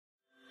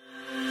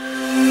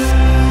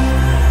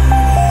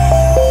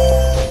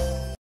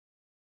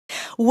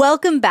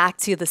Welcome back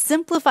to the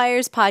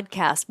Simplifiers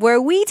podcast,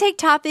 where we take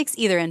topics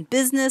either in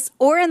business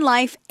or in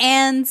life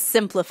and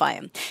simplify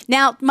them.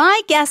 Now,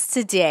 my guest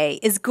today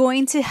is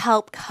going to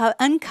help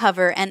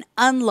uncover and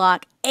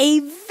unlock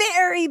a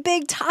very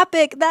big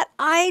topic that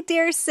I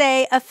dare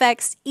say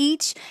affects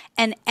each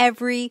and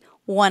every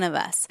one of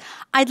us.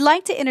 I'd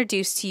like to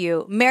introduce to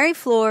you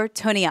Meriflor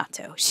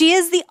Toneatto. She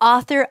is the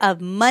author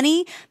of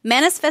Money,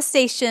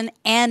 Manifestation,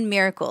 and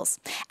Miracles.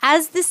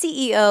 As the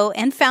CEO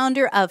and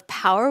founder of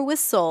Power with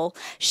Soul,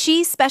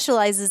 she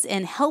specializes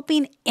in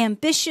helping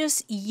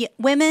ambitious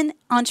women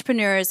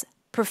entrepreneurs,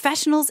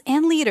 professionals,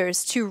 and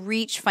leaders to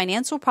reach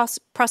financial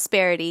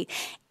prosperity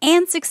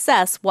and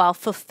success while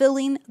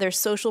fulfilling their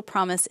social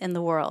promise in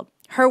the world.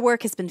 Her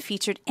work has been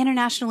featured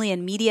internationally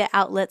in media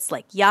outlets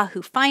like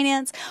Yahoo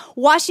Finance,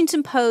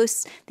 Washington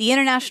Post, the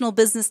International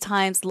Business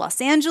Times, Los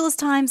Angeles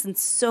Times, and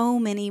so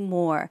many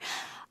more.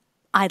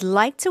 I'd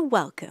like to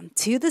welcome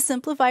to the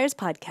Simplifiers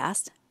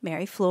podcast,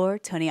 Meriflor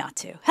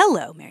Toneatto.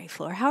 Hello,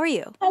 Meriflor. How are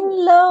you?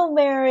 Hello,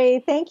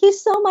 Mary. Thank you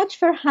so much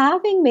for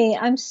having me.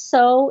 I'm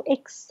so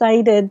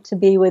excited to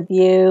be with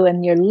you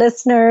and your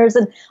listeners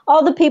and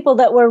all the people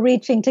that we're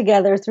reaching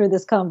together through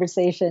this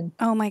conversation.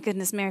 Oh my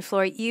goodness,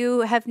 Meriflor, you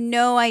have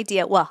no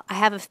idea. Well, I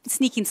have a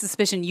sneaking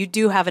suspicion you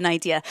do have an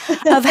idea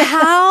of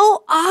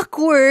how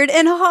awkward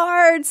and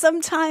hard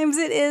sometimes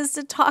it is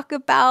to talk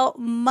about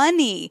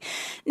money.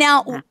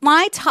 Now,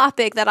 my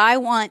topic that I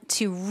want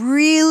to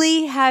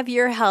really have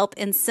your help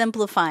in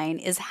simplifying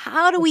is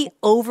how do we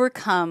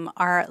overcome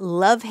our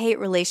love-hate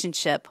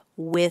relationship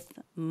with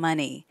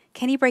money?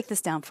 Can you break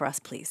this down for us,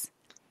 please?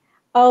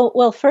 Oh,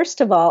 well, first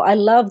of all, I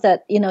love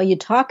that, you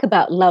talk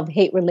about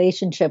love-hate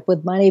relationship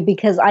with money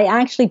because I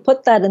actually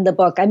put that in the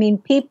book. I mean,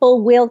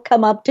 people will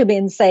come up to me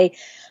and say,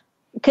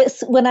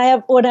 because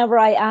whenever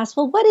I ask,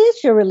 well, what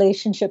is your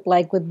relationship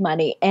like with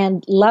money?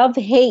 And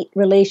love-hate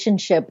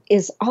relationship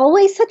is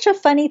always such a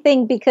funny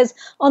thing because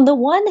on the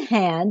one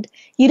hand,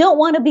 you don't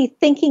want to be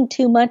thinking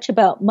too much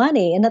about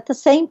money. And at the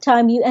same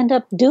time, you end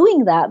up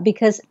doing that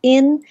because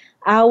in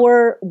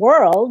our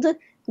world,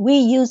 we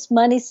use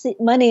money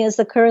as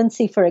the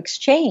currency for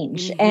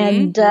exchange.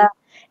 Mm-hmm.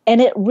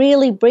 And it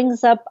really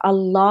brings up a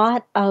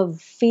lot of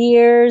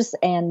fears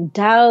and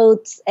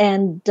doubts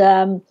and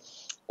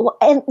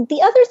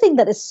the other thing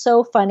that is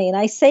so funny, and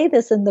I say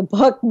this in the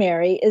book,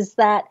 Mary, is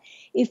that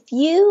if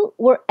you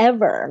were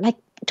ever,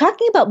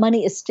 talking about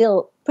money is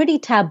still pretty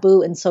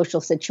taboo in social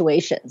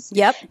situations.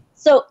 Yep.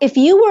 So if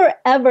you were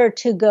ever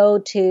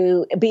to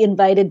be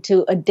invited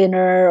to a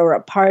dinner or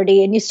a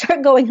party and you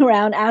start going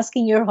around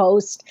asking your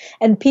host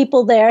and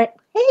people there,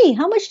 hey,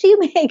 how much do you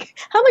make?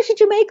 How much did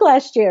you make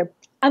last year?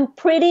 I'm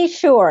pretty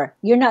sure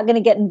you're not going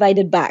to get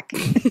invited back.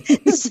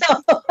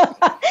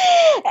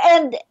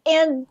 And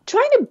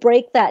trying to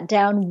break that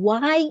down,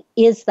 why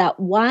is that?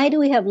 Why do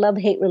we have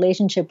love-hate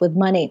relationship with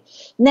money?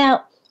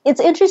 Now,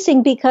 it's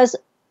interesting because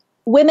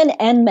women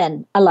and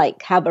men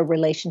alike have a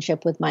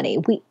relationship with money.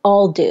 We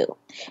all do.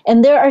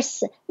 And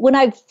when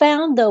I've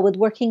found, though, with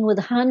working with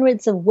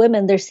hundreds of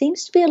women, there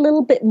seems to be a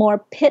little bit more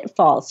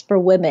pitfalls for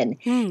women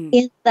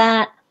in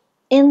that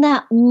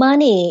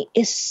money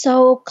is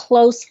so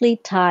closely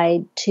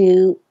tied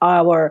to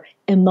our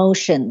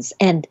emotions,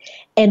 and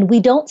we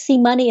don't see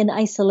money in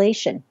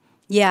isolation.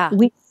 Yeah.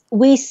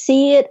 We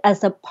see it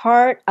as a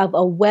part of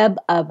a web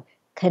of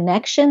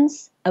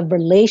connections, of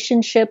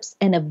relationships,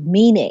 and of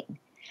meaning.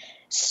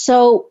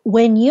 So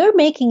when you're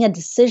making a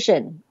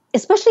decision,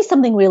 especially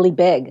something really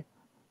big,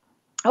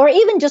 or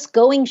even just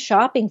going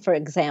shopping, for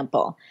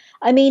example,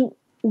 I mean,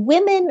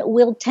 women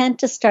will tend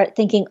to start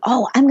thinking,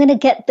 oh, I'm going to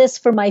get this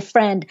for my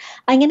friend.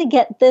 I'm going to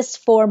get this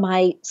for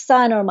my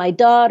son or my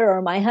daughter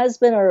or my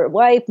husband or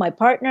wife, my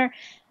partner,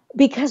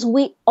 because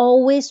we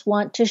always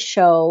want to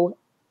show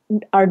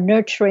our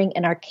nurturing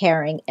and our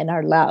caring and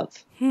our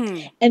love.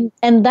 And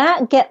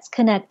that gets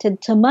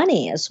connected to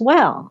money as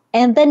well.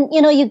 And then,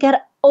 you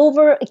get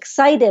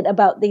overexcited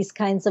about these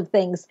kinds of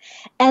things.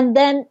 And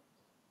then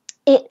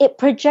it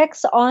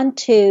projects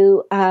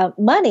onto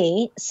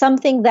money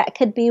something that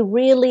could be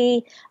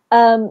really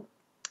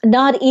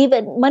not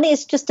even, money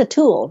is just a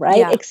tool, right?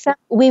 Yeah. Except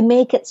we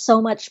make it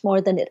so much more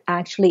than it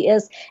actually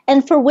is.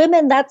 And for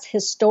women, that's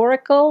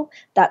historical.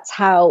 That's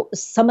how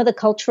some of the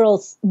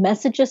cultural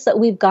messages that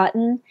we've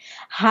gotten,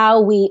 how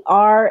we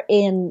are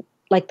in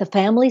the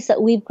families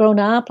that we've grown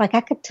up. I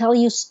could tell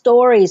you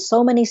stories,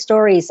 so many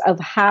stories of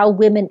how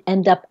women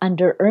end up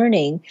under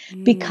earning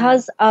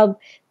because of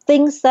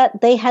things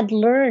that they had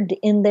learned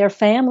in their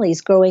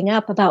families growing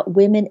up about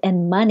women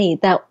and money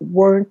that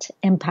weren't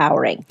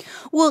empowering.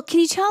 Well, can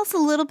you tell us a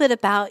little bit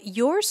about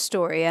your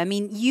story? I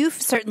mean, you've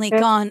certainly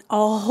gone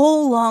a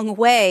whole long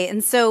way.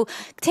 And so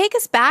take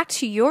us back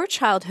to your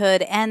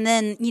childhood and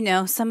then,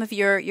 some of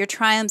your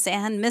triumphs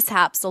and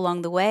mishaps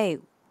along the way.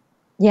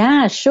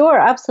 Yeah, sure.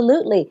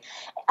 Absolutely.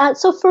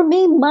 So for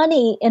me,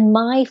 money in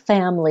my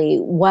family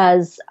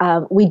was,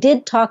 we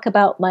did talk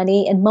about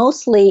money and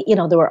mostly,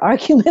 there were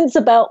arguments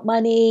about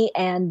money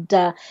and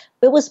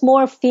it was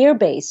more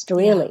fear-based,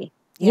 really,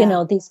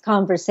 Yeah. these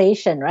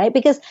conversation, right?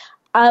 Because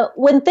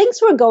when things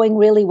were going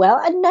really well,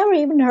 I'd never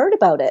even heard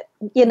about it,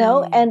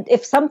 and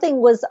if something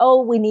was,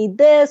 oh, we need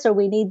this or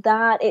we need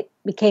that, it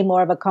became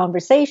more of a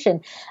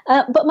conversation.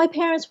 But my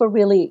parents were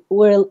really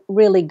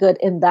good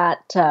in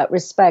that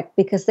respect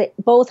because they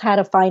both had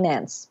a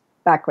finance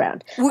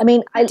background. I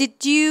mean,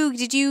 did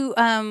you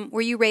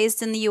were you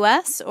raised in the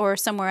US or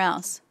somewhere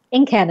else?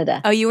 In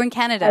Canada. Oh, you were in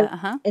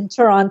Canada. In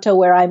Toronto,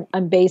 where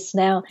I'm based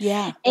now.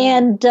 Yeah.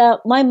 And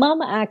my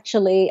mom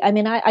actually, I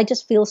mean, I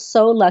just feel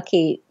so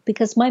lucky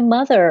because my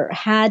mother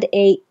had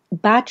a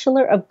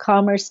Bachelor of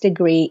Commerce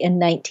degree in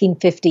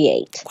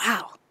 1958.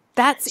 Wow.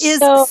 That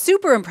is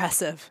super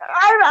impressive.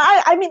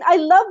 I mean, I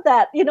love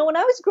that. When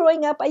I was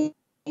growing up, I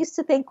used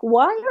to think,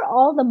 why are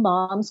all the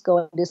moms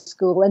going to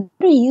school and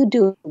what are you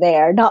doing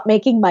there, not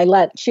making my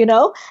lunch, And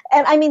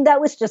I mean,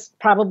 that was just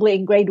probably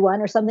in grade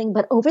 1 or something.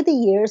 But over the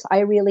years,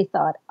 I really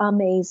thought,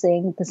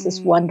 amazing, this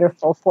is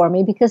wonderful for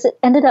me because it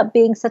ended up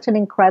being such an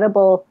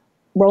incredible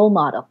role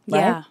model. Right?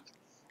 Yeah.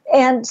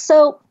 And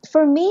so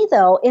for me,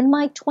 though, in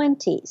my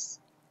 20s,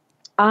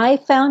 I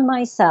found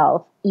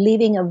myself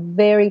leaving a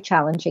very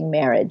challenging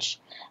marriage.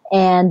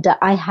 And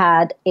I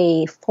had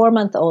a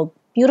 4-month-old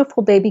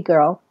beautiful baby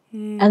girl.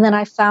 And then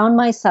I found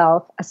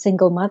myself a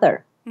single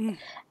mother.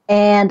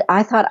 And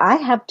I thought, I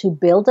have to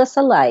build us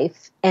a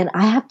life and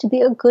I have to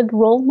be a good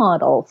role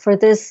model for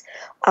this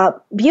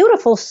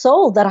beautiful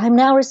soul that I'm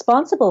now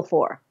responsible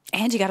for.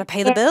 And you got to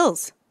pay the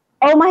bills.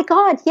 Oh my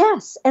God,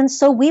 yes. And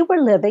so we were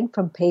living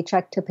from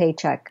paycheck to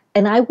paycheck.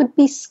 And I would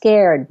be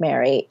scared,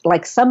 Mary.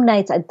 Like some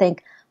nights I'd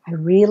think, I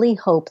really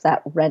hope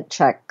that rent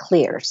check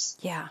clears.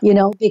 Yeah.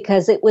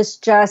 Because it was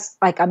just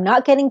like, I'm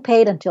not getting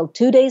paid until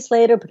 2 days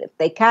later, but if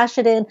they cash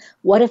it in,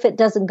 what if it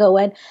doesn't go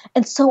in?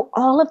 And so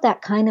all of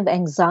that kind of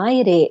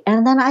anxiety.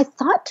 And then I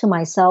thought to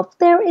myself,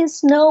 there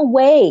is no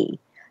way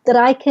that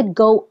I could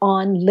go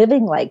on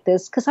living like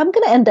this because I'm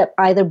going to end up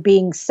either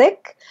being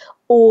sick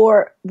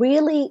or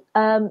really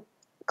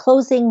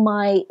closing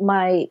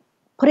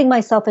putting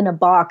myself in a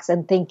box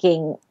and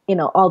thinking,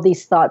 all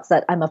these thoughts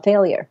that I'm a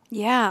failure.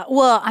 Yeah.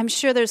 Well, I'm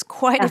sure there's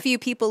quite a few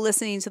people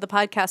listening to the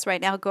podcast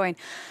right now going,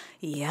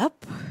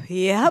 yep,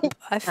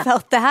 I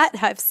felt that.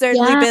 I've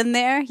certainly been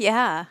there.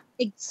 Yeah.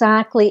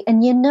 Exactly.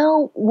 And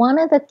one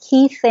of the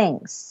key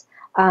things,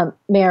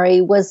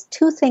 Mary, was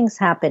 2 things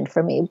happened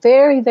for me.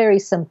 Very, very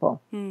simple.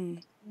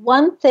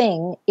 One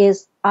thing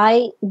is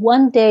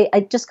one day I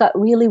just got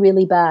really,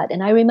 really bad.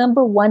 And I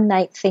remember one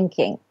night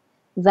thinking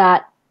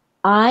that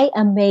I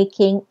am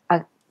making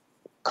a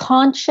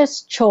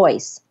conscious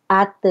choice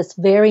at this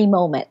very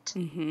moment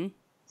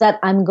that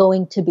I'm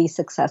going to be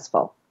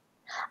successful.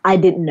 I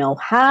didn't know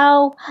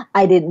how,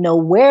 I didn't know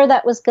where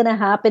that was going to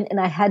happen,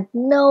 and I had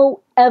no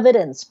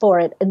evidence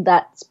for it in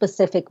that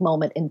specific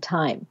moment in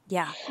time.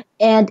 Yeah.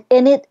 And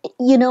in it,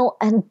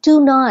 and do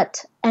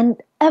not and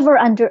ever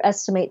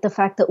underestimate the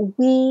fact that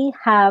we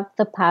have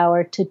the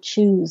power to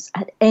choose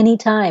at any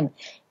time,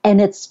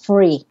 and it's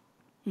free.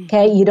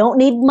 Okay, you don't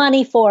need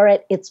money for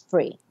it, it's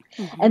free.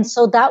 And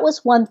so that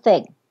was one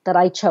thing that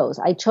I chose.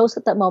 I chose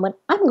at that moment,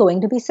 I'm going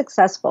to be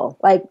successful.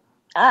 Like,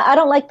 I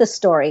don't like this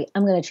story.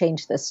 I'm going to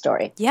change this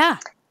story. Yeah.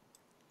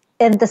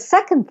 And the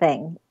second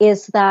thing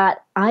is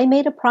that I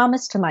made a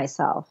promise to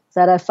myself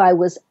that if I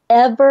was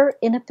ever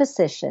in a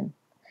position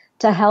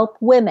to help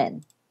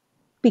women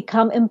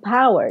become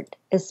empowered,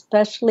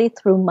 especially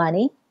through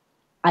money,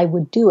 I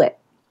would do it.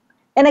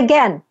 And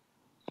again,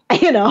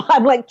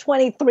 I'm like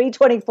 23,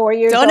 24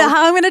 years old. Don't know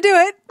how I'm going to do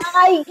it.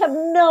 I have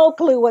no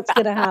clue what's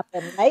going to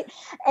happen, right?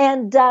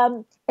 And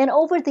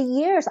over the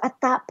years, at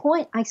that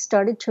point, I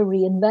started to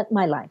reinvent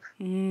my life,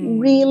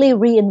 really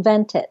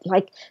reinvent it.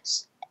 Like,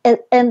 I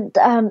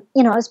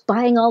was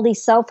buying all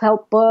these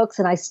self-help books,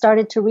 and I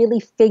started to really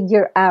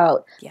figure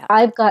out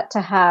I've got to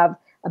have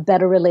a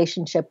better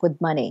relationship with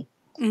money.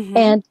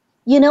 And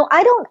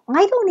I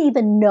don't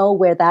even know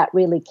where that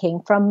really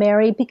came from,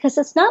 Mary, because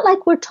it's not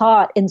like we're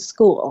taught in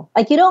school.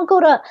 Like, you don't go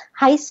to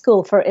high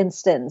school, for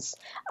instance,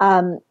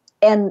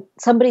 and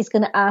somebody's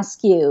going to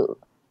ask you,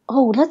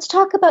 oh, let's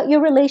talk about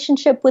your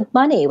relationship with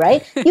money,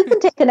 right? You can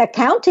take an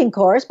accounting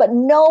course, but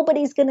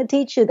nobody's going to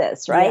teach you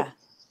this, right?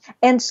 Yeah.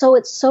 And so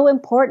it's so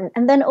important.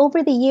 And then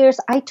over the years,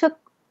 I took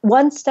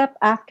one step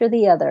after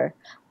the other.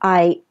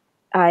 I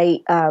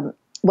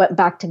went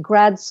back to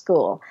grad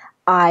school.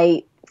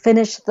 I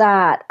finished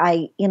that.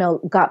 I,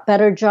 got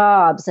better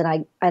jobs,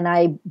 and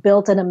I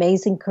built an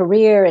amazing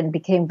career and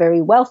became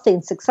very wealthy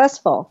and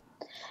successful.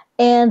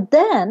 And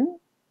then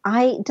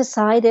I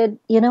decided,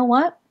 you know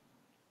what?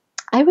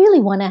 I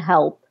really want to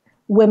help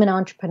women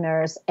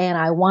entrepreneurs, and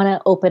I want to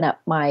open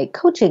up my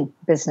coaching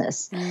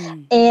business.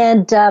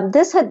 And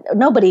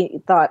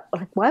nobody thought,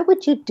 like, why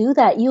would you do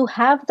that? You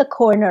have the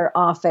corner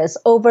office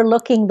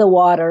overlooking the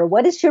water.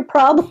 What is your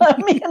problem?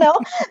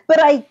 But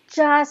I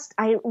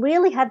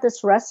really had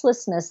this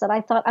restlessness that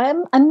I thought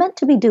I'm meant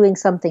to be doing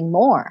something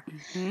more.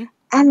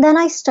 And then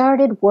I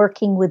started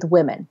working with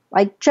women,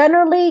 like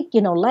generally,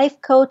 life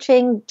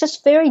coaching,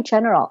 just very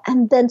general.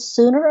 And then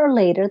sooner or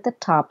later, the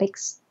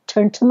topics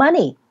turned to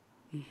money.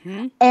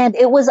 And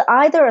it was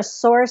either a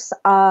source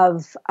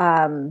of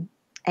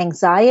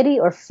anxiety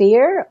or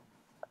fear,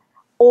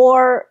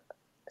 or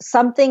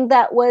something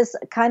that was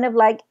kind of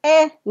like,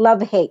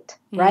 love, hate,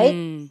 right?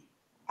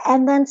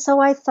 And then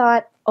so I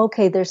thought,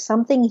 okay, there's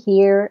something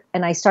here.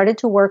 And I started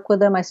to work with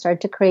them. I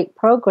started to create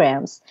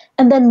programs.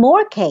 And then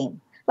more came.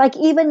 Like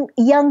even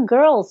young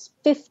girls,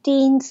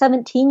 15,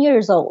 17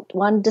 years old,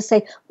 wanted to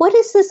say, what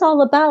is this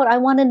all about? I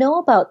want to know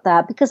about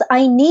that because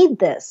I need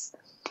this.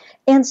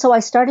 And so I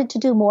started to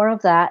do more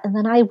of that. And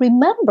then I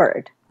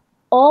remembered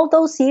all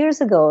those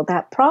years ago,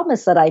 that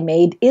promise that I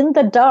made in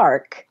the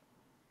dark,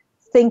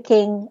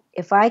 thinking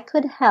if I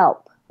could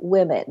help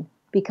women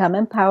become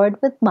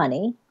empowered with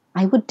money,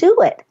 I would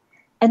do it.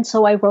 And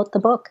so I wrote the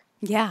book.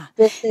 Yeah.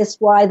 This is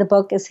why the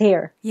book is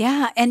here.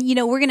 Yeah. And,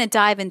 we're going to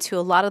dive into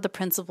a lot of the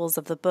principles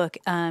of the book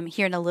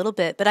here in a little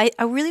bit. But I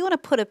really want to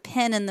put a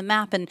pin in the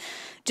map and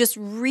just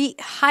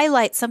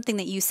highlight something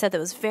that you said that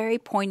was very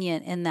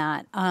poignant in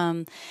that.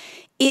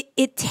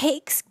 It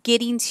takes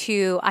getting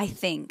to, I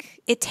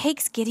think,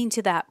 getting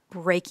to that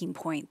breaking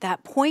point,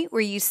 that point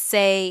where you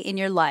say in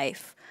your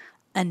life,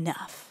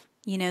 enough.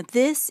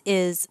 This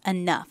is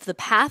enough. The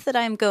path that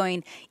I'm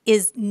going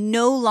is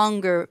no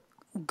longer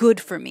good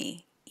for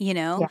me.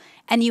 Yeah.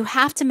 And you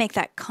have to make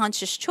that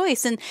conscious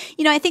choice. And,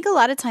 I think a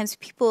lot of times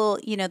people,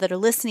 that are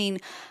listening,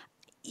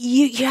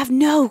 you have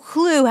no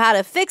clue how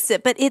to fix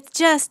it, but it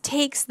just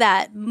takes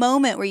that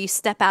moment where you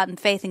step out in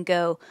faith and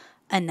go,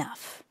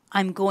 enough.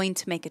 I'm going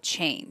to make a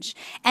change.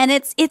 And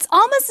it's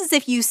almost as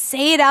if you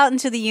say it out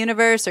into the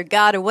universe or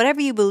God or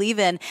whatever you believe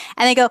in,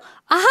 and they go,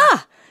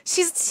 aha,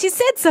 she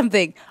said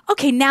something.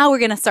 Okay, now we're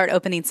going to start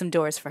opening some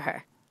doors for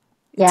her.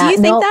 Yeah, do you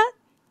think that?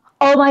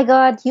 Oh my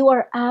God, you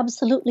are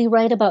absolutely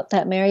right about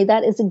that, Mary.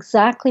 That is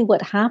exactly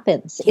what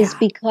happens, is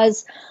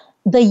because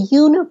the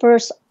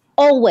universe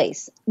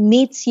always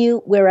meets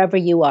you wherever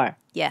you are.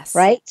 Yes.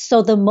 Right?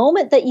 So the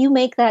moment that you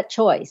make that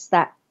choice,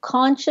 that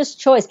conscious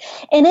choice,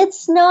 and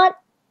it's the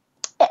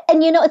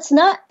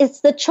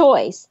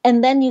choice.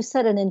 And then you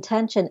set an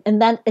intention,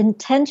 and that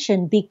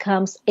intention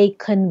becomes a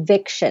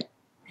conviction.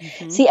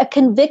 Mm-hmm. See, a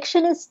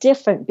conviction is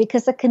different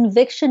because a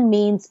conviction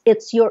means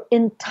it's your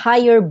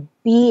entire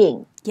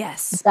being.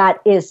 Yes. That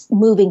is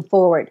moving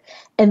forward.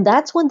 And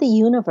that's when the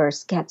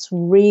universe gets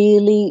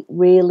really,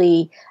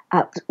 really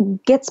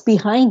gets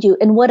behind you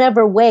in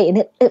whatever way.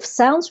 And it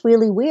sounds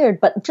really weird,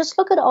 but just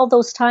look at all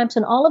those times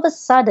and all of a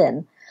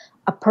sudden,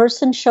 a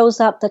person shows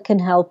up that can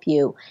help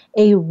you.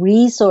 A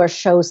resource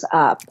shows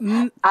up.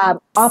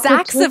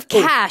 Sacks of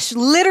cash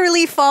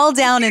literally fall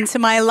down into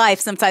my life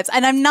sometimes.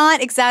 And I'm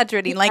not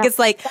exaggerating. Like, it's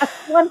like,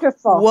 that's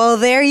wonderful. Well,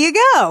 there you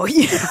go.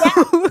 Yeah,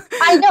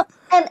 I know.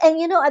 And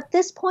at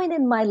this point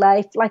in my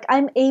life, like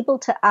I'm able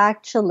to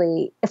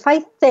actually, if I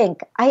think,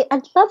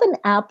 I'd love an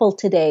apple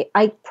today,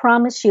 I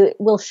promise you it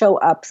will show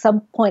up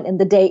some point in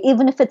the day,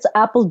 even if it's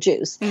apple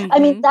juice. Mm-hmm. I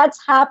mean,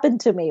 that's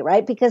happened to me,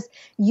 right? Because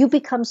you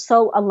become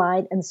so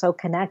aligned and so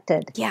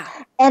connected. Yeah.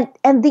 And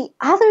the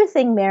other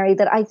thing, Mary,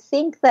 that I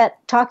think that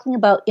talking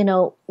about,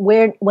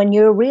 when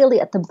you're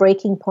really at the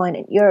breaking point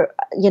and you're,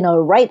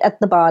 right at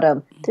the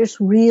bottom, there's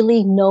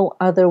really no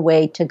other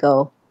way to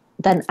go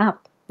than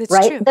up. It's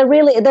right?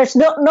 True. There's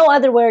no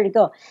other way to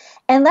go.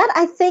 And that,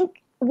 I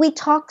think, we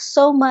talk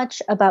so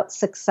much about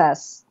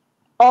success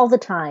all the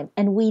time,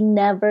 and we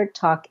never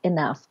talk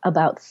enough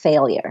about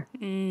failure.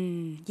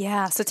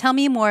 Yeah. So tell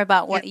me more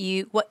about what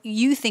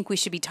you think we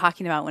should be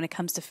talking about when it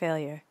comes to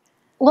failure.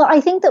 Well,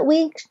 I think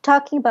that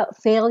talking about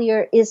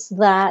failure is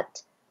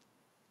that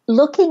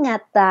looking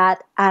at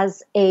that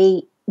as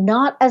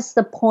not as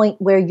the point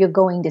where you're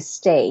going to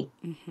stay,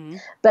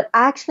 but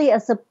actually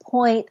as a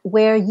point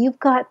where you've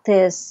got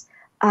this,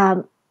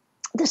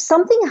 there's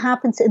something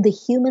happens in the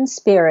human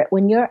spirit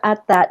when you're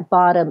at that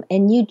bottom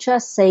and you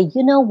just say,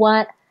 you know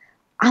what,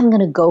 I'm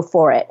going to go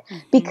for it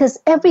because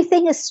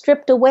everything is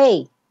stripped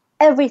away.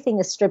 Everything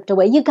is stripped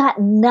away. You got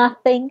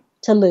nothing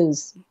to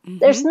lose.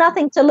 There's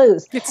nothing to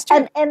lose. It's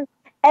true.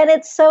 And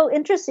it's so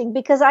interesting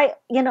because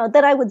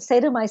then I would say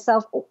to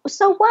myself,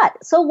 so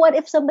what? So what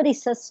if somebody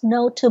says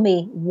no to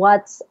me?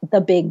 What's the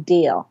big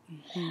deal?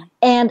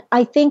 And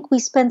I think we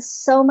spend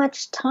so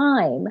much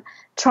time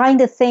trying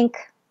to think,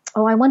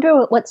 oh, I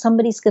wonder what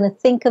somebody's going to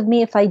think of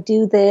me if I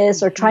do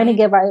this, or trying to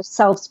give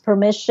ourselves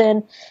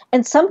permission.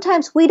 And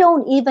sometimes we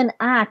don't even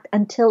act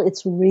until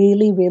it's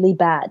really, really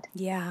bad.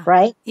 Yeah.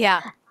 Right?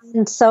 Yeah.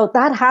 And so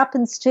that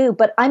happens too.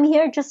 But I'm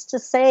here just to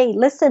say,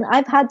 listen,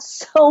 I've had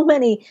so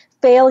many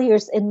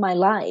failures in my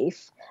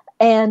life,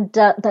 and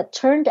that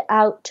turned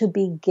out to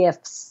be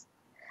gifts,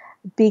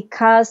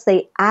 because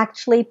they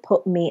actually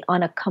put me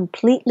on a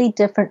completely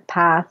different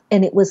path,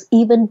 and it was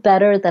even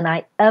better than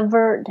I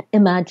ever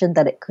imagined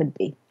that it could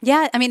be.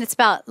 Yeah, I mean, it's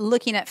about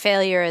looking at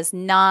failure as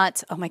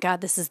not, oh my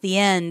God, this is the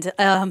end.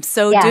 I'm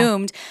so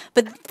doomed.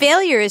 But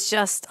failure is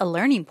just a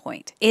learning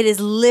point. It is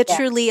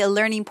literally a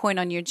learning point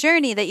on your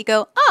journey that you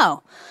go,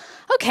 oh,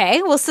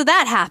 okay, well, so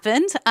that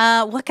happened.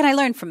 What can I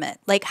learn from it?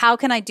 Like, how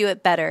can I do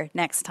it better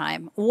next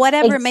time?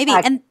 Whatever it may be.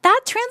 And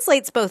that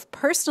translates both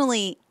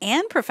personally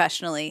and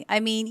professionally. I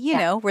mean, you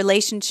know,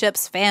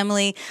 relationships,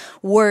 family,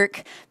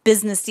 work,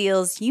 business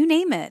deals, you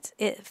name it.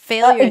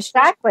 Failure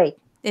exactly.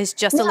 It's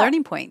just a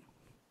learning point.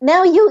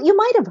 Now, you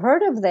might have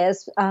heard of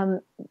this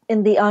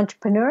in the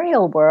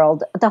entrepreneurial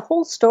world, the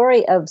whole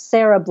story of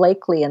Sarah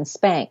Blakely and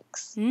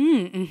Spanx,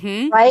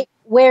 right?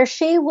 Where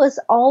she was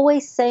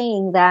always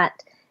saying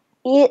that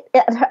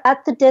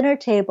at the dinner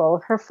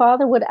table, her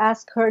father would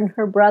ask her and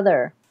her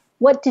brother,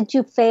 "What did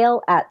you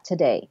fail at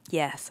today?"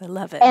 Yes, I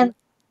love it.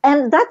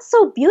 And that's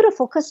so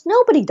beautiful because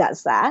nobody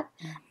does that.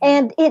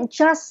 And it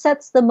just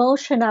sets the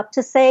motion up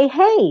to say,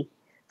 hey,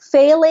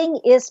 failing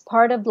is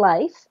part of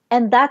life,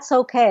 and that's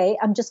okay.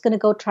 I'm just going to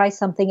go try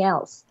something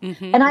else.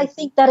 And I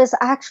think that is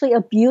actually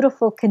a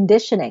beautiful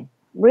conditioning,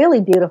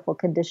 really beautiful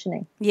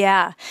conditioning.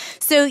 Yeah.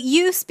 So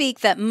you speak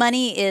that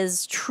money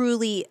is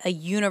truly a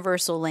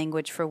universal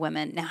language for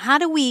women. Now, how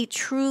do we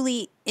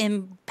truly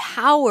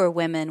empower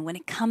women when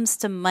it comes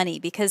to money?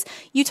 Because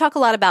you talk a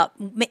lot about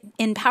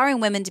empowering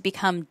women to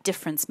become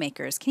difference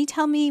makers. Can you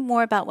tell me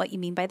more about what you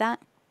mean by that?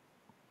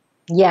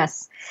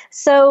 Yes.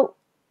 So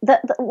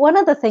one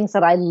of the things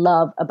that I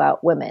love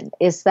about women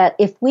is that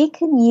if we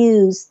can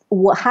use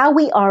how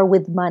we are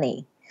with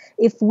money,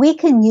 if we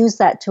can use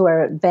that to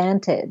our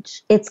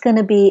advantage, it's going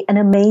to be an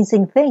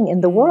amazing thing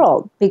in the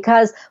world.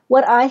 Because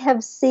what I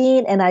have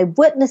seen, and I've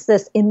witnessed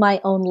this in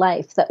my own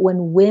life, that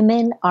when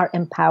women are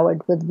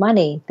empowered with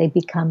money, they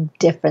become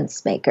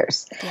difference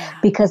makers. Yeah.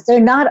 Because they're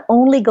not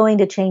only going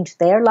to change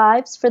their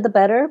lives for the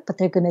better, but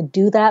they're going to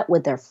do that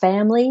with their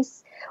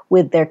families,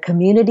 with their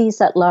communities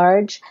at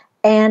large,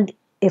 and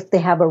if they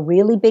have a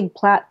really big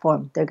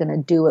platform, they're going to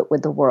do it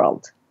with the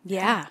world.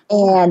 Yeah.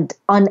 And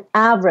on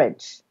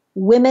average,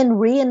 women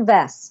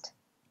reinvest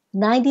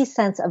 90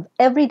 cents of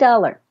every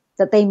dollar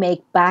that they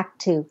make back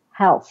to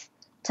health,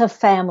 to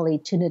family,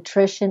 to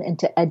nutrition, and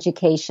to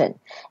education.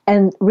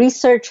 And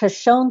research has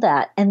shown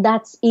that, and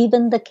that's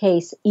even the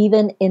case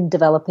even in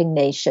developing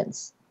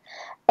nations.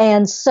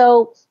 And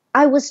so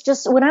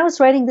when I was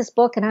writing this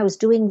book and I was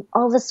doing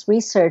all this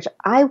research,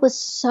 I was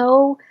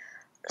so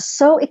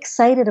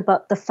excited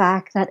about the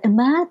fact that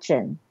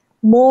imagine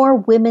more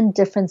women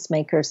difference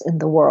makers in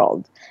the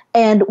world.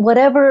 And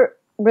whatever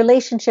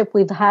relationship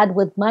we've had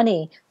with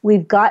money,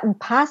 we've gotten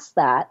past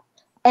that,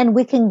 and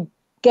we can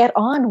get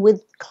on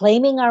with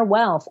claiming our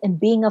wealth and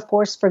being a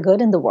force for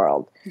good in the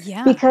world.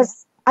 Yeah.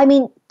 Because, I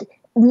mean,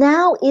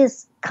 now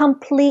is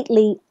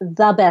completely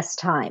the best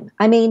time.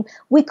 I mean,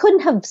 we couldn't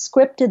have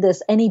scripted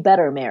this any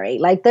better, Mary.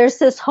 Like, there's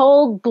this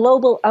whole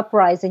global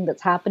uprising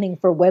that's happening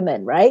for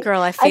women, right?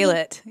 Girl, I feel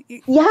it.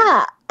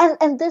 Yeah.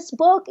 And this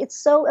book, it's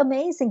so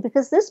amazing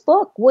because this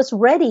book was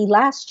ready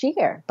last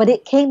year, but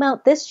it came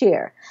out this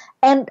year.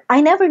 And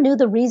I never knew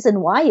the reason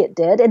why it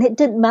did. And it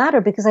didn't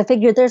matter because I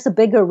figured there's a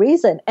bigger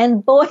reason.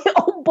 And boy,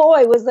 oh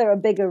boy, was there a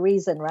bigger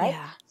reason, right?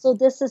 Yeah. So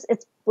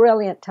it's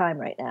brilliant time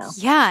right now.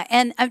 Yeah.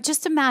 And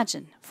just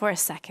imagine for a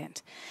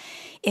second,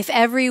 if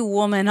every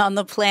woman on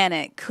the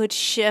planet could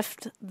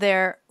shift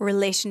their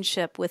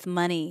relationship with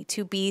money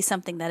to be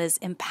something that is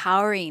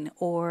empowering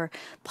or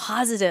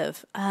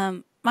positive,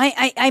 I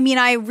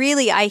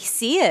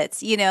see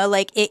it,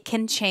 like it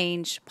can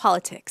change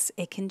politics.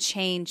 It can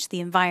change the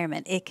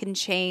environment. It can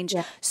change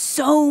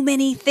so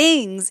many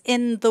things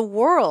in the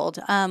world,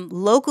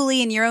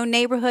 locally in your own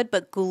neighborhood,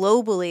 but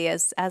globally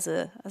as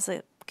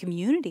a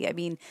community. I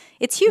mean,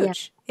 it's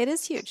huge. Yeah. It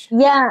is huge.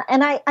 Yeah.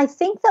 And I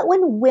think that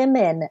when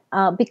women,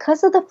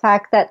 because of the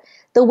fact that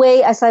the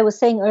way, as I was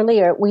saying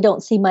earlier, we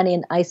don't see money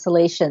in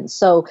isolation.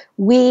 So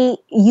we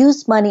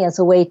use money as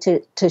a way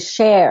to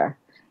share,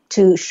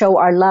 to show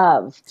our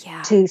love,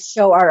 to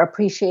show our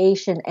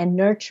appreciation and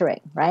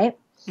nurturing, right?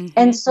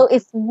 And so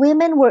if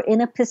women were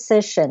in a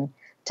position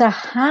to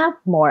have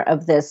more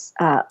of this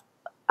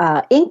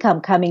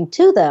income coming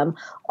to them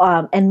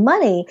and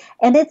money,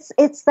 and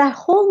it's that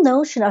whole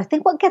notion, I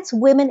think what gets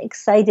women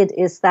excited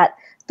is that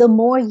the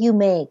more you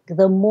make,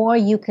 the more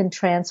you can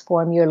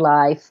transform your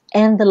life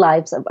and the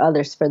lives of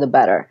others for the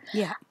better.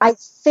 Yeah. I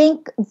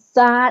think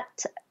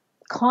that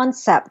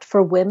concept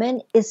for women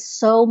is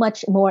so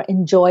much more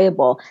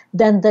enjoyable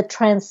than the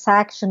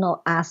transactional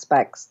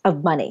aspects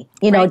of money,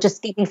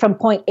 just getting from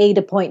point A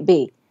to point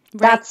B.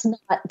 Right.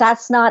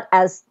 That's not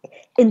as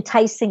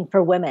enticing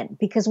for women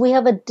because we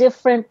have a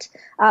different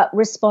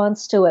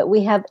response to it.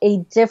 We have a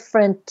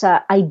different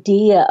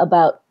idea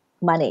about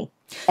money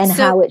and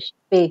how it should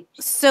be.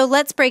 So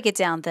let's break it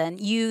down then.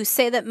 You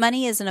say that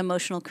money is an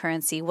emotional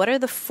currency. What are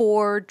the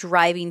 4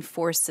 driving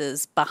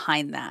forces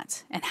behind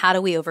that, and how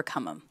do we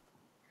overcome them?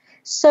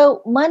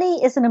 So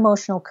money is an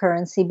emotional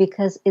currency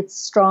because it's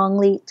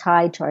strongly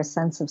tied to our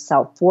sense of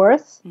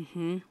self-worth,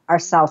 our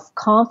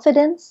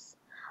self-confidence,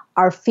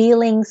 our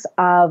feelings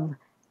of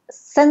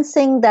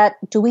sensing that,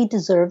 do we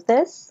deserve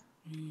this?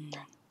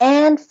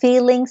 And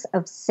feelings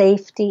of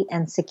safety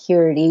and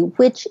security,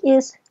 which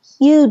is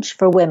huge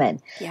for women.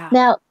 Yeah.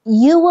 Now,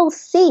 you will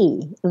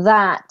see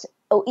that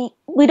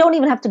we don't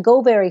even have to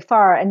go very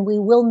far, and we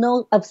will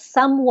know of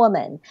some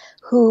woman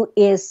who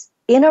is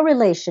in a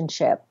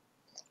relationship,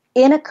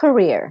 in a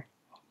career,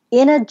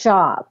 in a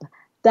job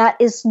that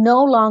is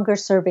no longer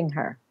serving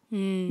her.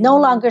 No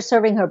longer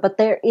serving her, but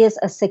there is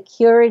a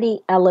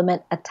security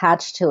element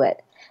attached to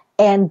it.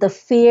 And the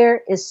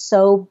fear is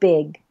so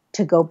big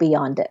to go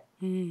beyond it.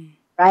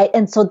 Right?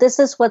 And so this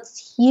is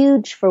what's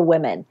huge for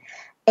women.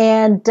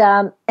 And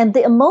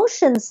the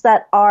emotions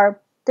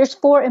there's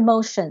 4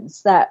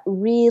 emotions that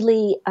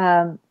really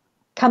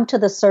come to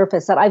the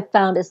surface that I've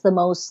found is the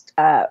most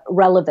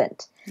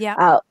relevant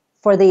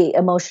for the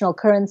emotional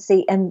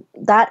currency. And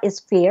that is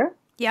fear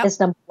is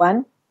number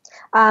 1.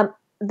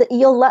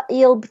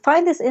 You'll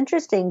find this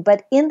interesting,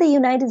 but in the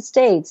United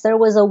States, there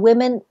was a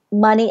women,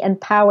 money, and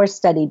power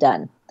study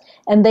done.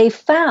 And they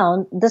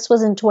found, this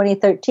was in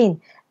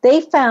 2013,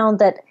 they found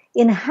that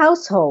in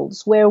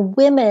households where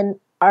women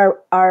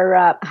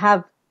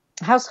have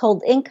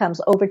household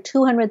incomes over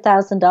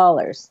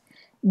 $200,000,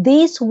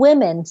 these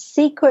women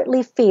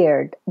secretly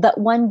feared that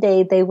one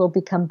day they will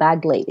become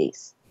bag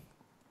ladies.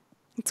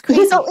 It's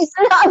crazy. I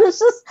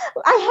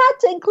had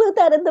to include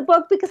that in the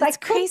book because I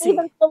couldn't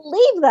even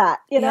believe that,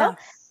 you know?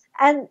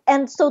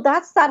 And so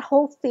that's that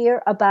whole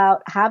fear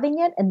about having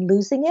it and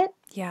losing it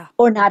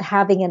or not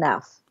having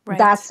enough. Right.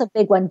 That's a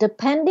big one.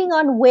 Depending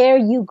on where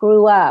you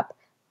grew up,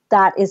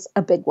 that is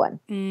a big one.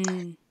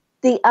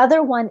 The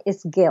other one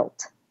is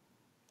guilt.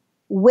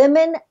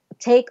 Women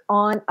take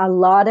on a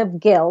lot of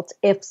guilt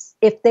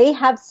if they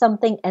have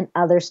something and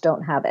others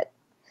don't have it.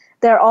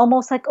 They're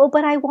almost like, oh,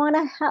 but I want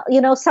to help.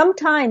 You know,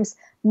 sometimes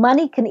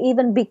money can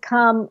even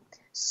become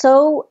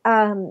so,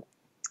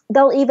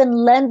 they'll even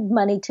lend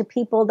money to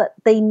people that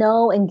they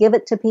know and give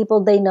it to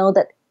people they know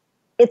that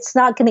it's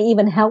not going to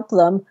even help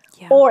them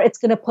or it's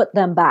going to put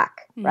them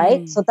back,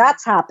 right? So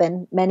that's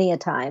happened many a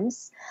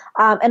times.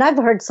 And I've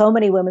heard so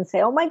many women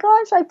say, oh my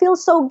gosh, I feel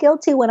so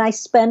guilty when I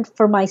spend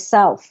for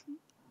myself.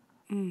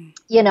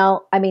 You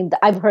know, I mean,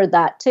 I've heard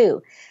that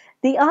too.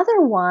 The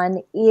other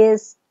one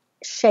is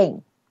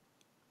shame.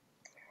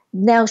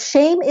 Now,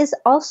 shame is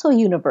also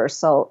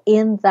universal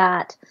in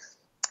that,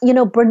 you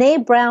know,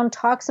 Brene Brown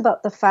talks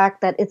about the fact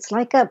that it's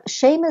like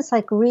shame is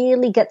like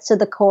really gets to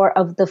the core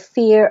of the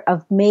fear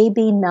of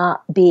maybe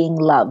not being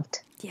loved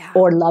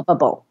or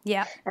lovable.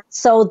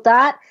 So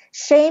that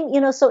shame,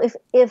 you know, so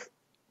if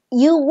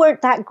you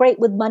weren't that great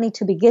with money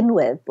to begin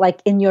with,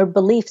 like in your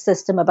belief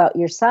system about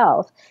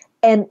yourself,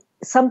 and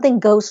something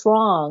goes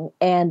wrong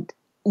and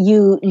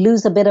you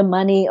lose a bit of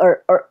money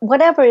or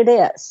whatever it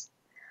is,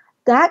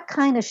 that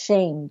kind of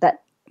shame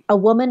that a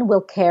woman will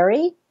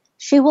carry,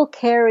 she will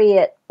carry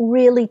it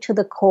really to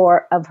the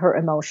core of her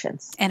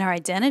emotions. And her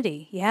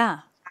identity,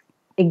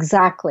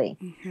 Exactly.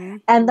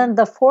 And then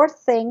the fourth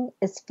thing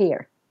is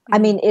fear. I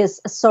mean,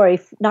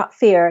 not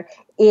fear,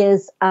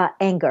 is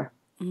anger.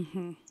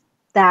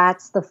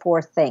 That's the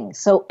fourth thing.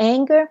 So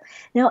anger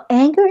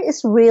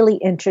is really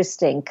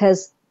interesting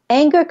because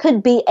anger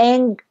could be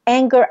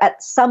anger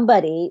at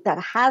somebody that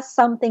has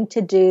something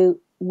to do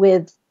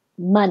with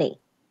money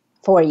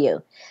for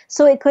you.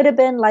 So it could have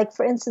been like,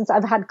 for instance,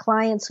 I've had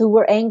clients who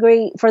were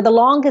angry for the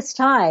longest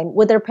time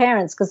with their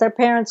parents because their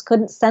parents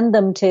couldn't send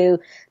them to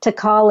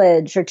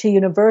college or to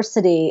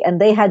university and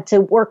they had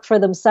to work for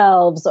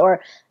themselves,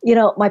 or, you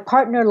know, my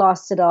partner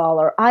lost it all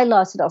or I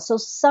lost it all. So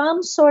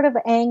some sort of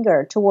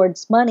anger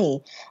towards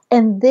money.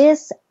 And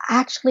this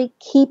actually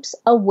keeps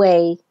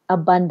away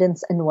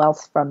abundance and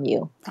wealth from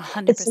you.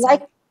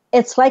 100%.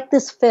 It's like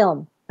this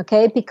film,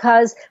 okay?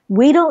 Because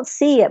we don't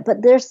see it,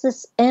 but there's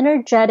this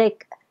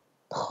energetic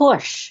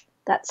push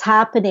that's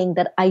happening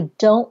that I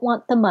don't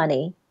want the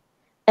money,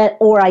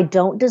 or I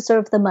don't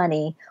deserve the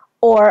money,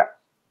 or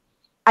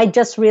I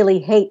just really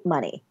hate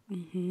money.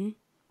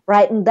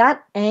 Right? And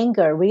that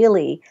anger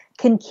really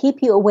can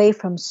keep you away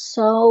from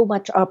so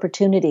much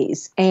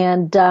opportunities.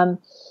 And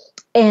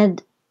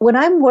when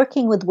I'm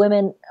working with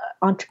women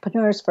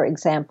entrepreneurs, for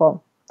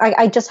example,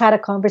 I just had a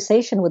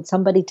conversation with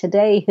somebody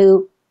today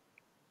who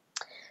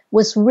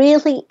was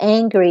really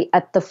angry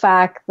at the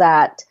fact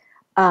that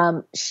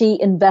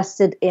she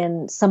invested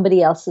in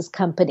somebody else's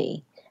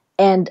company.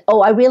 And,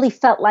 I really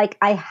felt like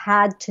I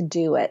had to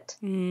do it.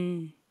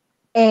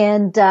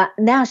 And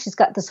now she's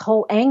got this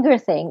whole anger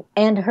thing,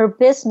 and her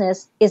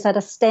business is at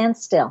a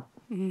standstill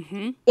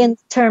in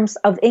terms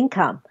of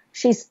income.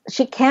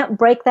 She can't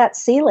break that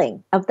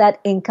ceiling of that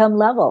income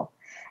level.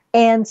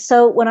 And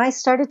so when I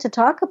started to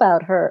talk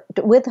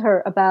with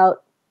her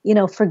about, you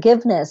know,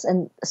 forgiveness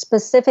and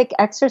specific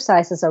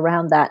exercises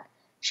around that,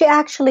 she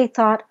actually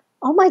thought,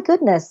 oh my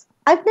goodness,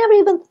 I've never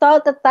even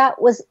thought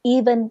that was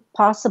even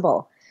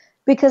possible.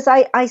 Because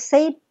I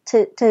say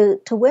to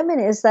women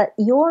is that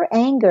your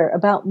anger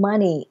about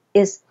money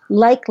is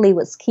likely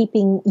what's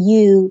keeping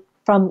you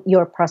from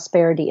your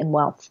prosperity and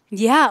wealth.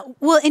 Yeah.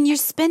 Well, and you're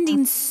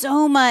spending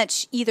so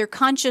much either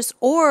conscious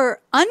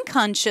or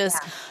unconscious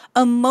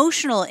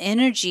emotional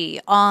energy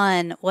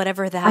on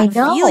whatever that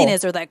feeling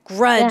is, or that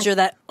grudge, or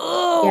that,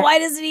 why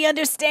doesn't he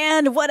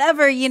understand?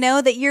 Whatever, you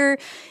know, that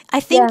I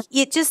think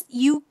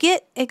you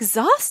get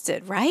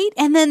exhausted, right?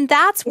 And then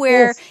that's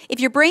where, if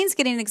your brain's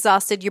getting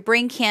exhausted, your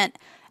brain can't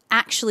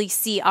actually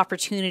see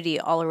opportunity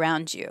all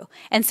around you.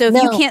 And so if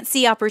No. you can't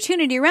see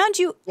opportunity around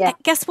you,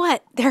 guess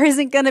what? There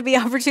isn't going to be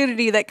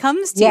opportunity that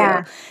comes to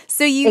you.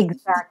 So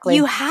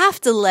you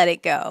have to let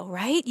it go,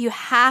 right? You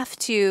have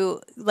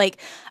to like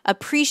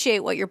appreciate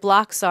what your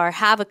blocks are,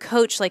 have a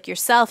coach like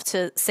yourself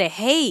to say,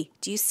 hey,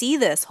 do you see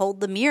this? Hold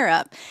the mirror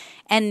up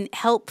and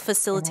help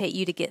facilitate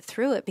you to get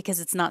through it because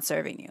it's not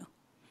serving you.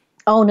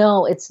 Oh,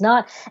 no, it's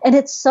not. And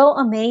it's so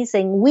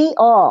amazing. We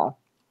all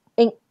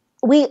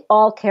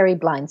carry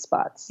blind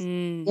spots.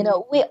 You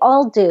know, we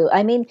all do.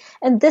 I mean,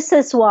 and this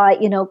is why,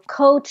 you know,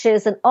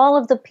 coaches and all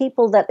of the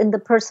people that in the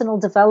personal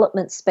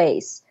development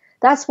space,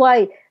 that's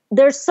why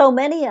there's so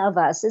many of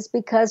us, is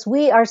because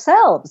we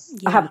ourselves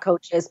have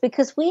coaches,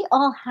 because we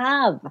all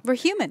have. We're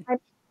human.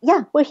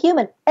 Yeah, we're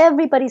human.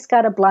 Everybody's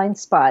got a blind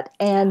spot.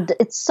 And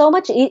it's so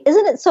much,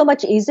 isn't it so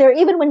much easier,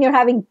 even when you're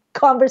having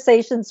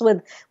conversations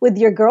with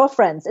your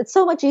girlfriends, it's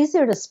so much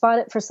easier to spot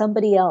it for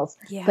somebody else,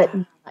 but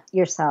not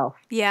yourself.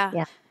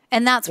 Yeah.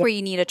 And that's where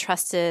you need a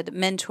trusted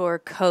mentor,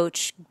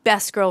 coach,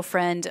 best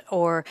girlfriend,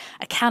 or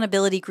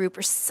accountability group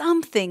or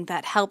something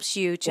that helps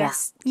you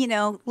just, you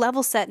know,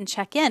 level set and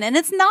check in. And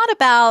it's not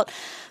about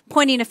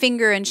pointing a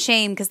finger and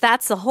shame, because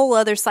that's a whole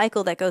other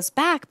cycle that goes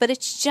back, but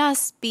it's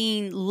just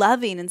being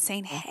loving and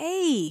saying,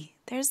 hey,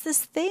 there's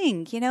this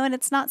thing, you know, and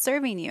it's not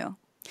serving you.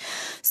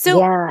 So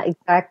yeah,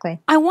 exactly.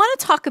 I want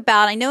to talk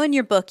about, I know in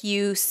your book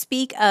you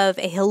speak of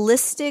a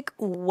holistic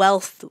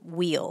wealth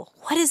wheel.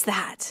 What is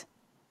that?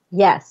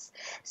 Yes.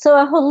 So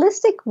a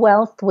holistic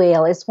wealth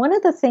wheel is one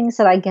of the things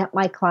that I get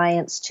my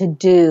clients to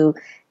do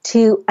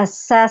to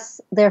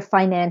assess their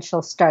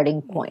financial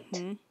starting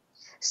point.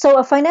 So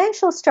a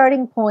financial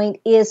starting point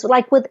is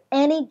like with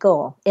any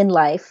goal in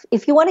life.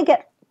 If you want to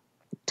get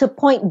to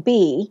point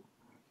B,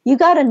 you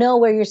got to know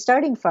where you're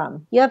starting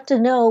from. You have to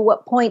know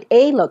what point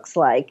A looks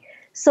like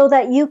so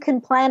that you can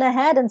plan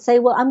ahead and say,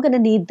 well, I'm going to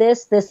need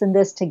this, this, and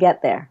this to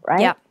get there,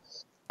 right? Yeah.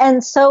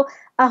 And so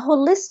a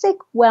holistic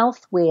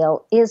wealth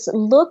wheel is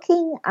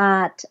looking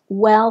at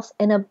wealth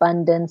and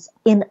abundance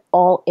in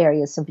all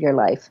areas of your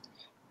life.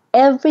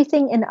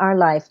 Everything in our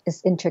life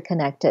is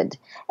interconnected.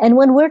 And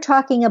when we're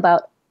talking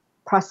about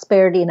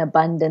prosperity and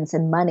abundance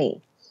and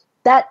money,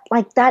 that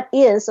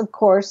is, of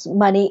course,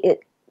 money,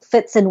 it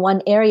fits in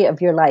one area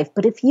of your life.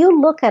 But if you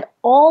look at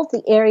all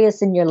the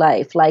areas in your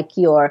life, like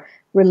your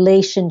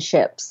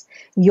relationships,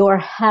 your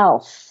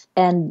health,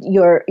 and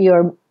your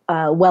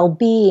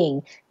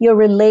well-being, your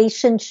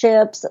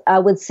relationships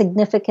with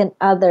significant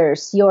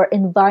others, your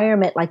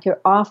environment, like your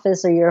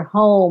office or your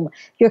home,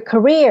 your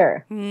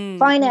career,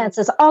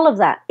 finances, all of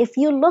that. If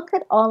you look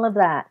at all of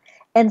that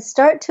and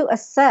start to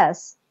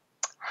assess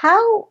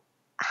how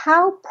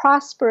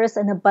prosperous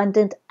and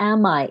abundant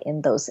am I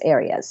in those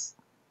areas,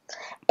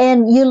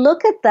 and you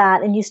look at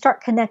that and you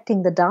start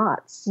connecting the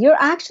dots, you're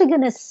actually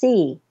going to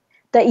see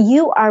that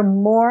you are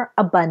more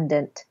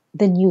abundant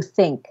than you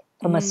think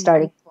from a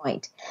starting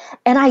point.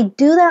 And I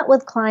do that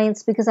with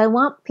clients because I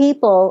want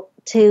people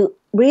to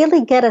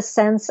really get a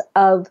sense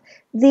of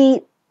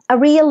a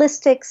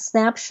realistic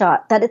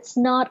snapshot that it's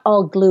not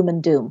all gloom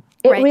and doom.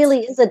 It really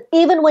isn't,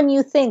 even when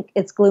you think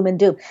it's gloom and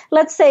doom.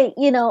 Let's say,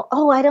 you know,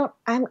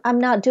 I'm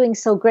not doing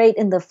so great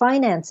in the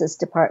finances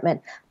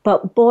department,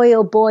 but boy,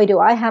 oh boy, do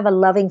I have a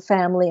loving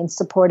family and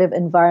supportive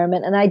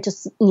environment. And I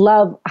just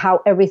love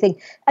how everything,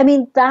 I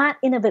mean, that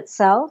in of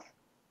itself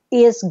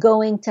is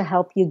going to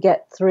help you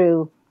get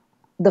through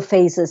the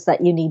phases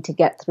that you need to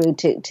get through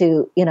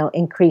to you know,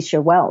 increase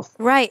your wealth.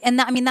 Right. And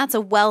that's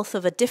a wealth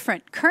of a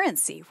different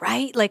currency,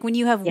 right? Like when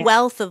you have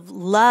wealth of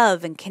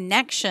love and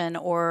connection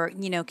or,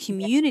 you know,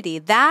 community,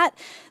 that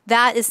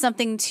is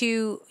something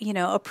to, you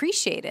know,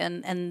 appreciate,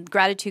 and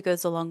gratitude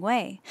goes a long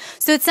way.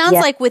 So it sounds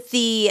like with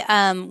the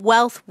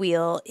wealth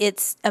wheel,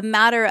 it's a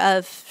matter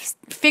of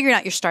figuring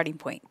out your starting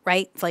point,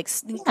 right? Like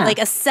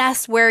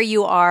assess where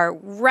you are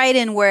right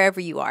in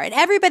wherever you are. And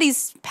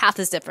everybody's path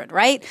is different,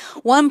 right?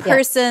 One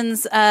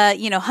person's,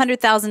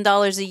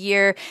 $100,000 a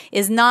year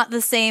is not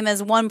the same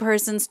as one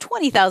person's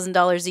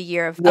 $20,000 a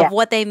year of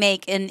what they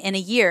make in a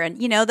year. And,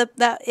 you know,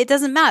 that it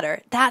doesn't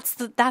matter.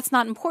 That's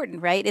not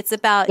important, right? It's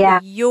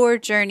about your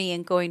journey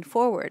and going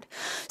forward.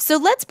 So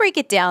let's break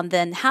it down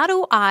then. How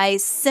do I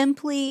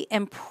simply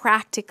and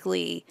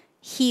practically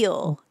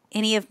heal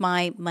any of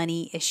my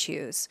money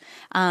issues?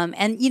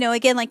 And, you know,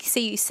 again, like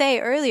you say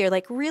earlier,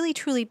 like really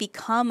truly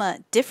become a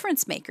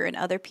difference maker in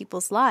other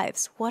people's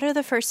lives. What are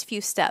the first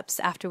few steps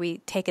after we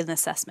take an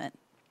assessment?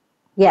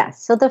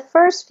 Yes. So the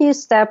first few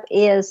step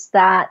is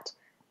that,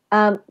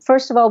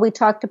 first of all, we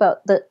talked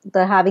about the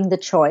having the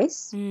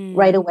choice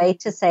right away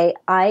to say,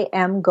 I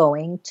am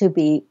going to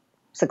be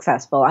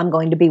successful. I'm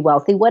going to be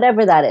wealthy,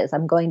 whatever that is.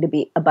 I'm going to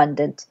be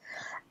abundant.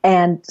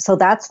 And so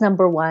that's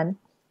number one.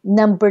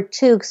 Number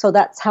two, so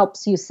that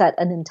helps you set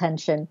an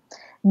intention.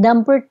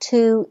 Number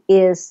two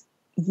is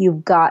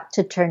you've got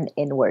to turn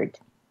inward.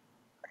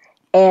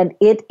 And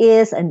it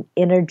is an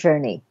inner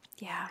journey.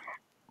 Yeah.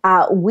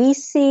 We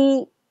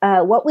see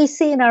what we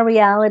see in our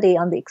reality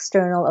on the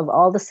external of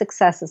all the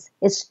successes.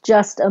 It's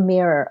just a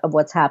mirror of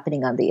what's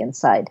happening on the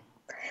inside.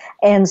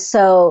 And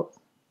so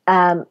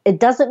It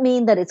doesn't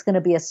mean that it's going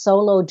to be a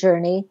solo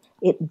journey.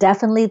 It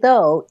definitely,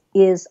 though,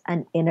 is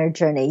an inner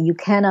journey. You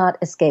cannot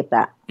escape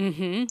that.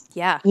 Mm-hmm.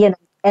 Yeah.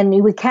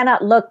 And we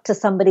cannot look to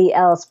somebody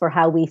else for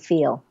how we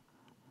feel,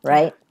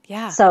 right?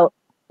 Yeah. So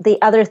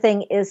the other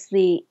thing is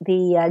the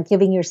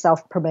giving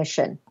yourself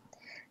permission.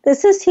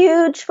 This is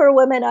huge for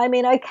women. I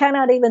mean, I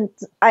cannot even,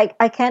 I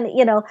can't,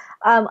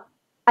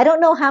 I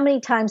don't know how many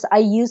times I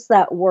use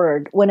that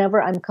word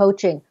whenever I'm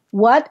coaching.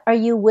 What are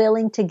you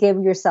willing to give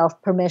yourself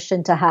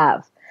permission to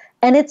have?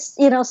 And it's,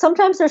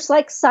 sometimes there's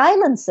like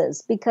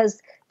silences because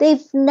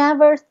they've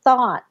never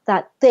thought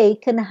that they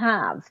can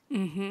have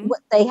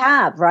what they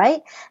have,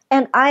 right?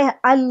 And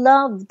I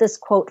love this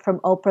quote from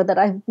Oprah that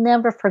I've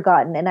never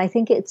forgotten. And I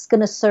think it's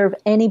going to serve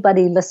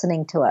anybody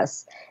listening to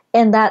us.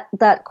 And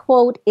that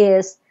quote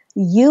is,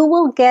 you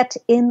will get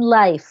in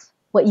life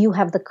what you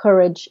have the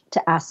courage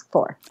to ask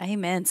for.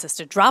 Amen,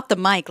 sister. Drop the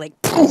mic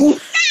like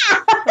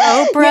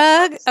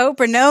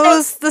Oprah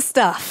knows the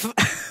stuff.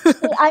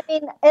 I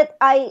mean,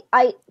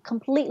 I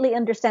completely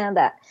understand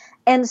that.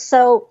 And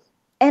so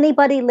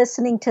anybody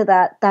listening to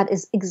that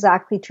is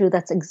exactly true.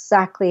 That's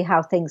exactly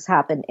how things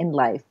happen in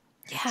life.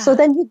 Yeah. So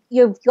then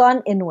you've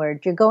gone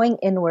inward. You're going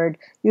inward.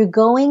 You're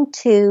going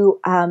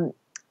to,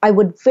 I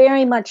would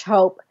very much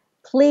hope,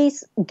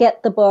 please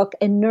get the book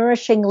and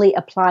nourishingly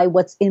apply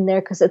what's in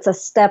there because it's a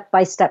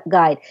step-by-step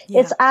guide.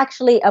 Yeah. It's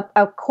actually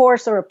a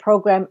course or a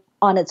program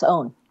on its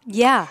own.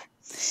 Yeah.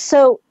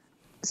 So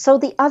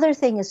the other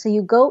thing is, so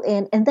you go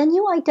in and then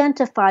you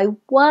identify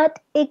what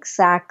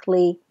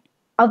exactly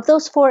of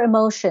those 4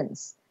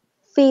 emotions,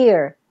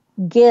 fear,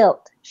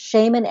 guilt,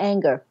 shame, and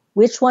anger,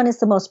 which one is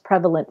the most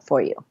prevalent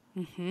for you?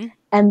 Mm-hmm.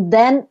 And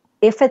then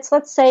if it's,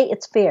 let's say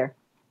it's fear,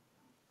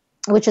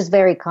 which is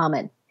very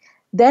common,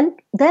 then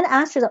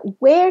ask yourself,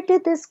 where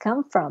did this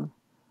come from?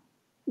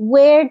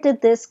 Where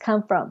did this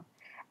come from?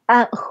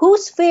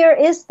 Whose fear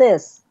is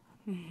this?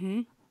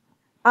 Mm-hmm.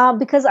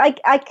 Because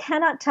I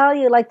cannot tell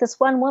you, like this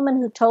one woman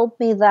who told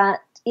me that,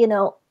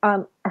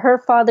 her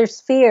father's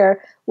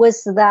fear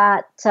was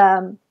that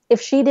if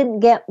she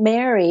didn't get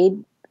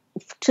married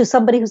to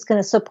somebody who's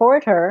going to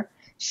support her,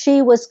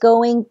 she was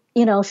going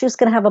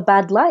to have a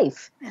bad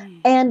life.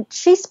 Mm. And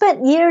she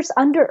spent years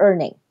under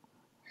earning.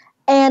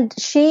 And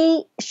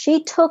she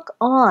took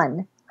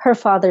on her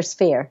father's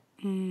fear.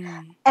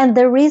 Mm. And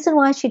the reason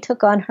why she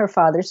took on her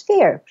father's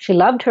fear, she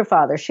loved her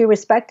father, she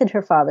respected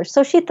her father,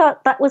 so she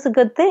thought that was a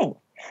good thing.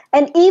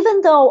 And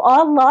even though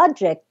all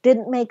logic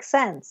didn't make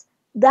sense,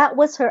 that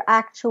was her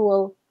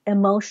actual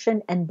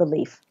emotion and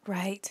belief.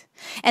 Right.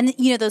 And,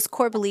 those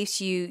core beliefs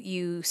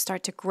you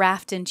start to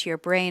graft into your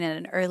brain at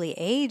an early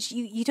age,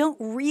 you don't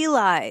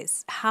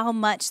realize how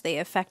much they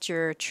affect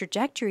your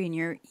trajectory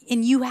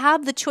and you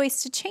have the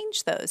choice to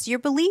change those. Your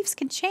beliefs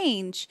can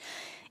change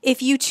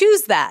if you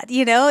choose that,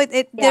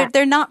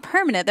 they're not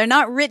permanent. They're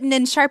not written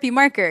in Sharpie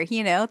marker,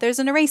 there's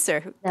an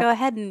eraser. No. Go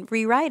ahead and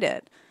rewrite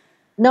it.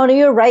 No,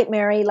 you're right,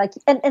 Mary.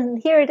 And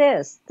here it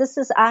is. This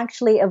is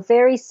actually a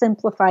very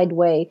simplified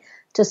way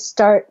to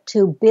start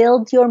to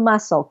build your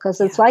muscle,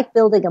 because it's like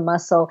building a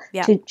muscle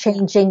to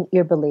changing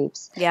your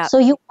beliefs. Yeah. So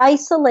you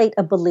isolate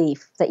a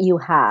belief that you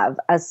have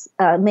as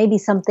maybe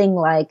something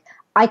like,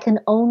 I can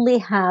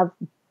only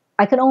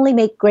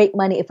make great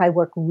money if I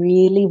work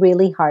really,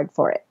 really hard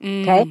for it.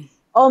 Mm. Okay.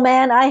 Oh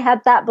man, I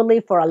had that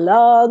belief for a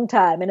long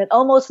time and it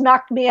almost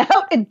knocked me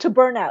out into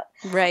burnout.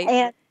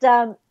 Right.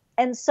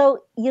 And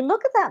so you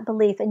look at that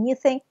belief and you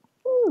think,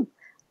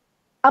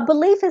 a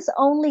belief is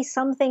only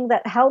something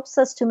that helps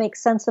us to make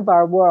sense of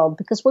our world,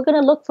 because we're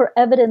going to look for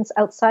evidence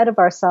outside of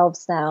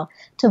ourselves now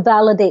to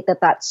validate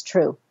that that's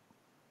true,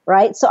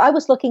 right? So I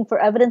was looking for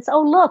evidence.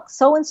 Oh, look,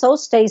 so-and-so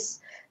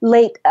stays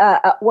late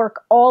at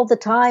work all the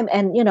time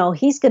and,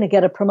 he's going to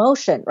get a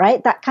promotion,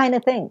 right? That kind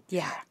of thing.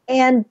 Yeah.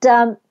 And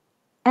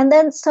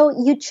then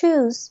so you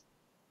choose,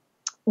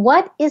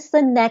 what is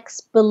the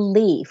next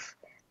belief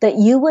that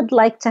you would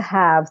like to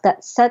have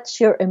that sets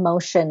your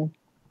emotion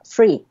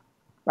free?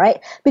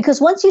 Right?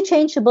 Because once you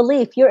change your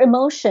belief, your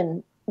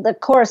emotion that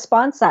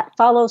corresponds that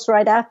follows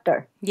right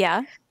after.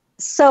 Yeah.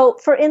 So,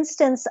 for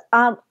instance,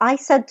 I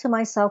said to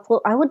myself,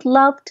 well, I would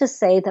love to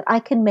say that I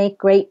can make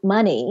great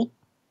money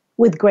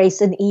with grace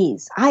and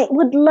ease. I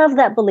would love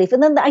that belief.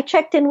 And then I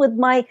checked in with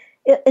my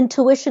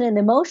intuition and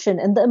emotion,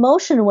 and the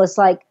emotion was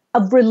like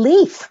of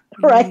relief,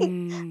 right?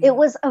 Mm. It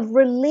was of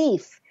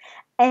relief.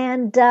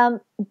 And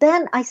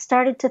then I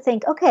started to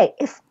think, okay,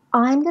 if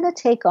I'm going to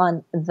take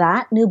on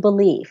that new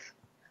belief,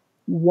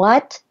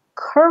 what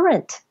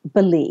current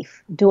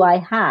belief do I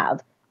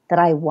have that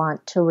I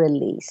want to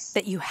release?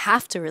 That you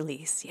have to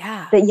release,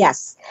 yeah.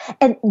 Yes.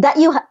 And that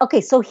okay,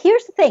 so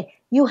here's the thing.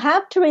 You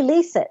have to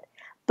release it,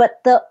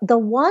 but the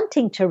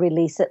wanting to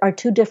release it are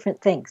two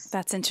different things.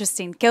 That's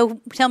interesting.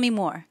 Go tell me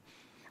more.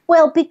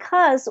 Well,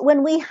 because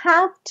when we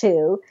have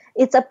to,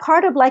 it's a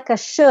part of like a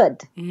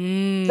should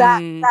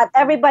that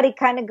everybody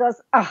kind of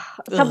goes,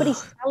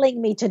 somebody's telling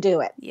me to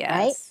do it, yes.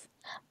 Right?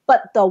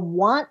 But the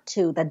want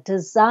to, the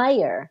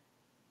desire,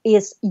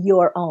 is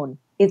your own.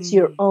 It's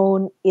your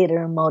own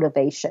inner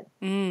motivation.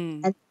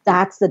 And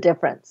That's the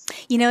difference.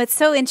 It's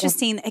so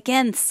interesting.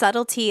 Again,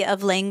 subtlety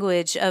of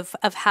language, of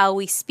how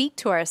we speak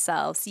to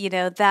ourselves,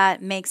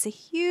 that makes a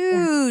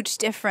huge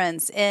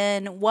difference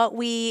in what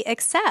we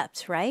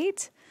accept,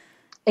 right?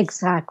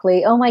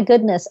 Exactly. Oh my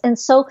goodness. And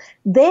so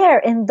there,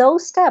 in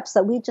those steps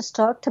that we just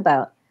talked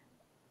about,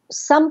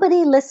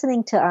 somebody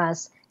listening to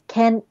us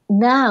can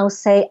now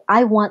say,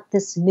 I want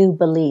this new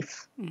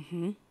belief.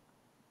 Mm-hmm.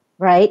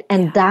 Right?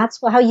 And that's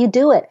how you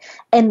do it.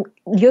 And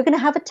you're going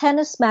to have a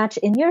tennis match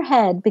in your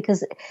head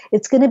because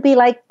it's going to be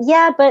like,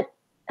 yeah, but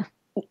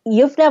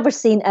you've never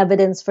seen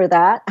evidence for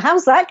that.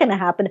 How's that going to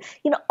happen?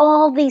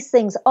 All these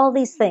things,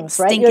 right?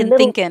 Stinking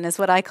thinking is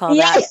what I call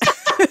that.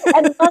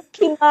 And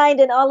monkey mind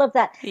and all of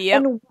that.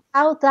 Yep. And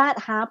how that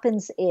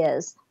happens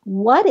is,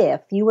 what if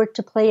you were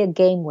to play a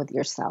game with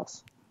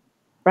yourself,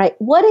 right?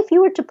 What if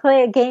you were to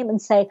play a game and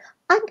say,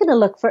 I'm going to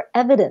look for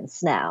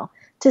evidence now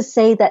to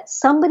say that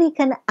somebody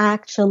can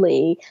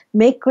actually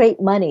make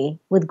great money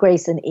with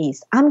grace and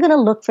ease. I'm going to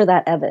look for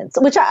that evidence,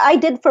 which I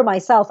did for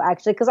myself,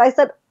 actually, because I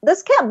said,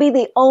 this can't be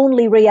the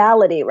only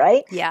reality,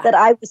 right? Yeah. That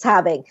I was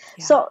having.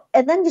 Yeah. So,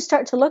 and then you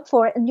start to look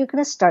for it and you're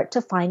going to start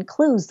to find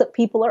clues that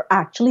people are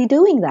actually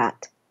doing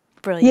that.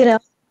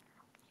 Brilliant.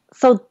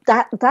 So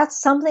that's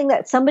something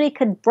that somebody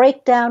could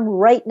break down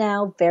right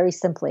now very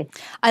simply.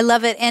 I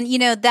love it. And,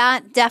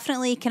 that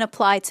definitely can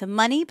apply to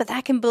money, but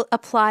that can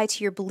apply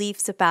to your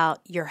beliefs about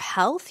your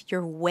health,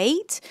 your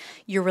weight,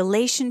 your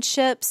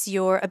relationships,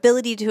 your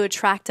ability to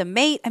attract a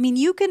mate. I mean,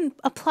 you can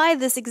apply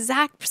this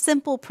exact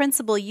simple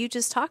principle you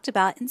just talked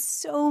about in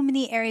so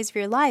many areas of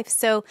your life.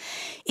 So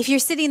if you're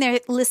sitting there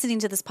listening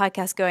to this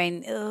podcast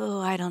going,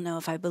 oh, I don't know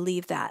if I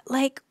believe that.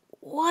 Like,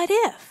 what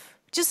if?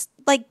 Just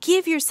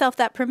give yourself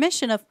that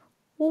permission of,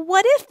 well,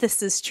 what if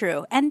this is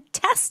true? And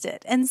test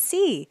it and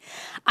see.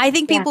 I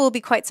think people will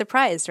be quite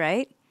surprised,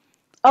 right?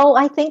 Oh,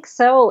 I think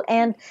so.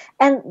 And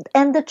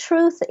the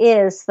truth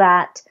is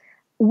that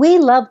we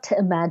love to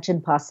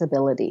imagine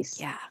possibilities.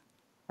 Yeah.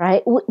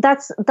 Right?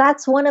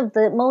 That's one of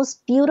the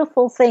most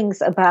beautiful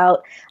things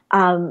about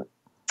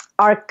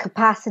our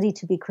capacity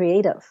to be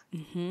creative.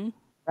 Mm-hmm.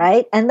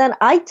 Right? And then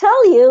I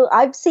tell you,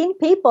 I've seen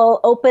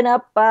people open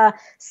up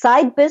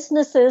side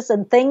businesses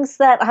and things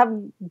that have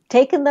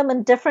taken them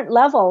in different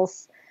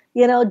levels,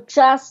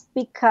 just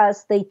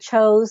because they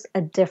chose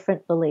a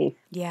different belief.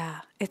 Yeah,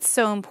 it's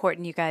so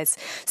important, you guys.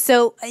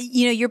 So,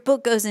 your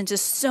book goes into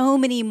so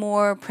many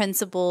more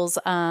principles,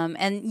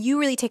 and you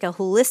really take a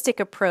holistic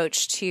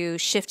approach to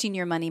shifting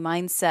your money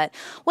mindset.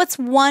 What's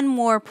one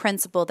more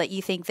principle that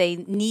you think they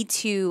need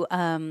to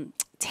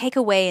take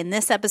away in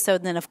this episode?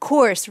 And then, of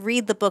course,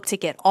 read the book to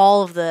get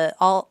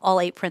all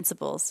 8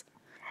 principles.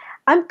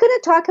 I'm going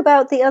to talk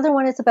about the other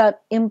one is about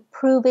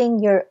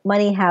improving your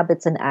money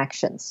habits and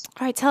actions.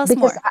 All right, tell us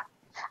more.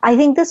 I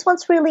think this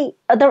one's really,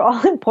 they're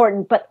all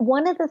important, but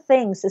one of the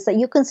things is that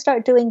you can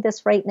start doing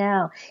this right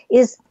now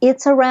is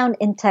it's around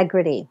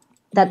integrity,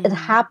 that it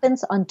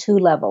happens on 2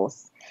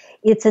 levels.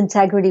 It's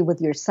integrity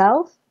with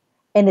yourself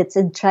and it's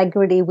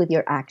integrity with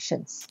your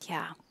actions.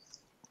 Yeah.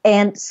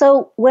 And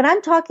so when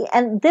I'm talking,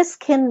 and this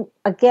can,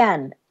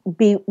 again,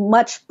 be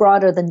much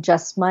broader than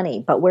just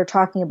money, but we're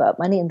talking about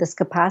money in this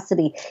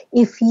capacity.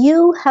 If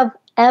you have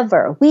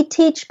ever, we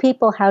teach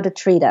people how to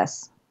treat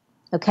us.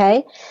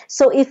 Okay.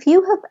 So if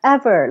you have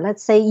ever,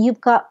 let's say you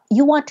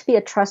want to be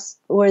a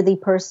trustworthy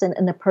person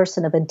and a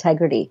person of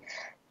integrity.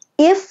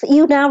 If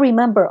you now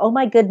remember, oh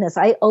my goodness,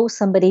 I owe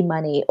somebody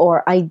money,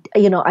 or I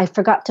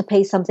forgot to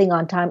pay something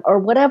on time, or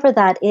whatever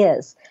that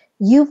is,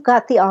 you've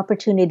got the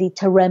opportunity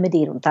to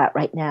remedy that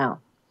right now.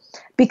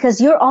 Because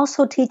you're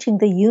also teaching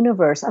the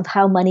universe of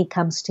how money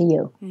comes to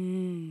you,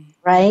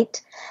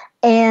 right?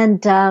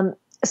 And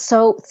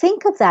so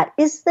think of that.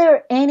 Is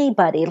there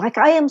anybody,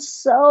 I am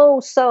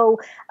so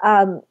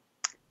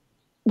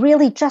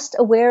really just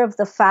aware of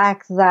the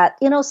fact that,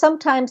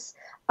 sometimes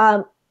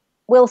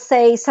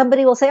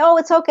somebody will say, oh,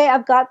 it's okay,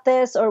 I've got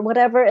this or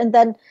whatever. And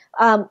then,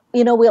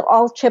 we'll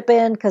all chip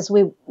in because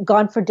we've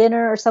gone for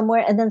dinner or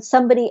somewhere. And then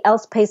somebody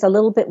else pays a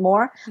little bit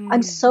more.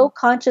 I'm so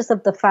conscious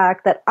of the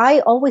fact that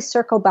I always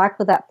circle back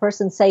with that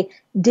person, say,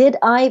 did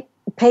I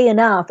pay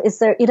enough? Is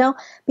there,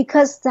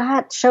 because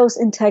that shows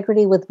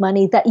integrity with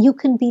money, that you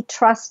can be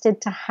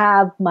trusted to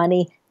have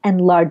money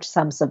and large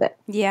sums of it.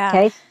 Yeah.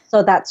 Okay.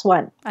 So that's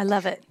one. I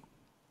love it.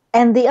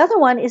 And the other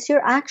one is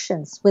your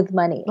actions with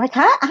money.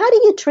 How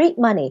do you treat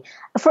money?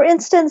 For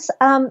instance,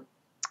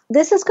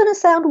 this is going to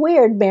sound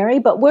weird, Mary,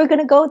 but we're going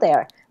to go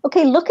there.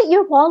 Okay, look at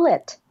your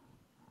wallet.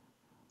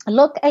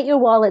 Look at your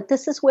wallet.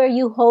 This is where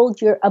you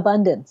hold your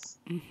abundance.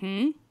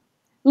 Mm-hmm.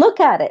 Look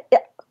at it.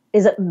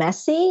 Is it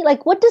messy?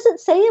 What does it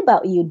say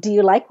about you? Do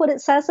you like what it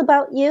says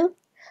about you?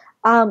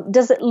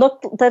 Does it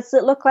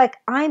look like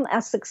I'm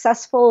a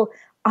successful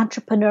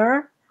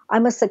entrepreneur?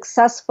 I'm a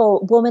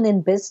successful woman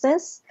in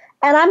business?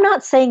 And I'm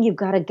not saying you've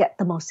got to get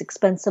the most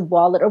expensive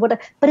wallet or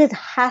whatever, but it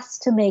has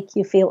to make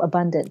you feel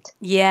abundant.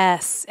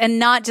 Yes. And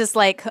not just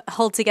like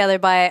held together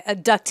by a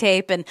duct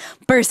tape and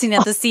bursting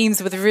at the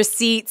seams with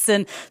receipts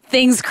and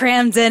things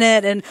crammed in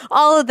it and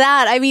all of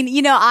that. I mean,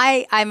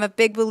 I'm a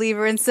big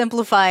believer in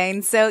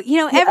simplifying. So,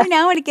 every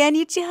now and again,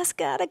 you just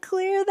got to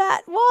clear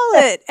that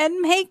wallet and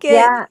make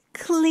it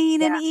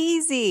clean and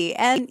easy.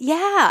 And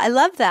I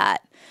love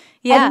that.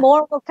 Yeah. And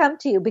more will come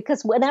to you,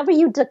 because whenever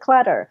you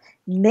declutter,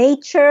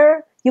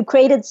 nature, you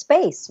created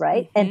space,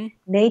 right? Mm-hmm. And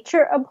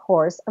nature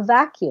abhors a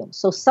vacuum.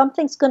 So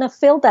something's going to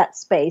fill that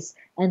space,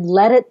 and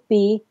let it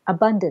be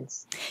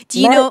abundance.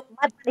 Let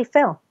it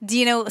fill. Do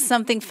you know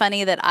something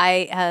funny that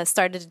I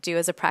started to do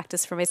as a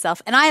practice for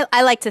myself? And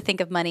I like to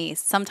think of money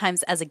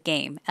sometimes as a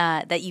game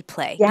that you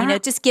play. Yeah.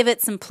 Just give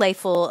it some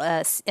playful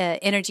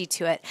energy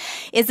to it.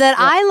 Is that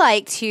I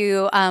like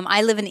to,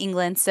 I live in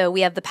England, so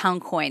we have the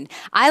pound coin.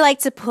 I like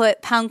to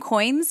put pound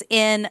coins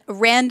in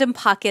random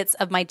pockets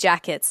of my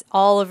jackets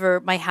all over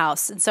my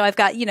house. And so I've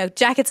got,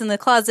 jackets in the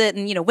closet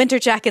and, winter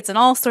jackets and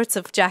all sorts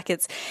of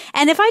jackets.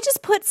 And if I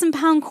just put some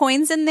pound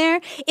coins in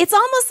there, it's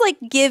almost like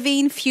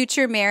giving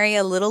future Mary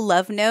a little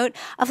love note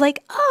of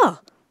like, oh,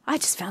 I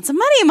just found some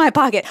money in my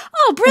pocket.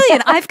 Oh,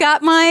 brilliant. I've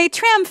got my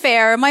tram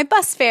fare or my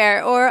bus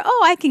fare, or,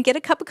 oh, I can get a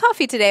cup of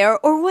coffee today,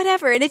 or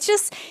whatever. And it's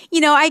just,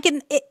 I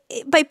can,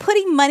 by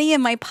putting money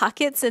in my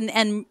pockets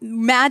and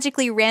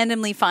magically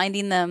randomly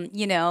finding them,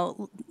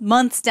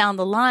 months down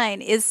the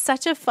line is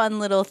such a fun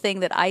little thing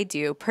that I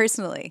do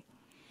personally.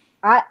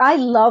 I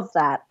love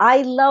that.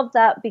 I love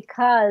that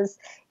because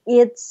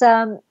it's,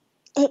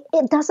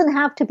 it doesn't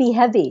have to be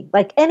heavy.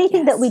 Like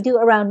anything that we do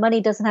around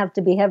money doesn't have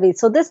to be heavy.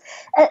 So this,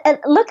 and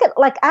look at,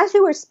 like, as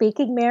you were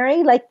speaking,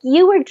 Mary, like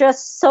you were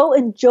just so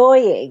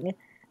enjoying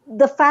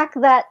the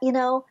fact that,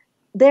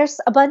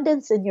 there's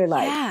abundance in your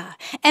life. Yeah.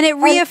 And it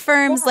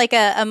reaffirms like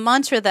a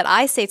mantra that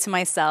I say to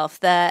myself,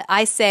 that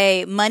I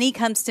say, money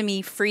comes to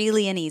me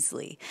freely and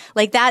easily.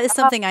 Like that is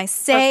something I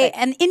say.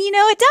 And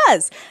it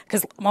does.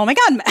 Because, oh my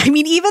God, I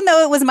mean, even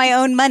though it was my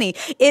own money,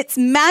 it's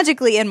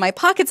magically in my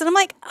pockets. And I'm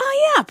like,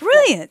 oh yeah,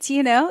 brilliant.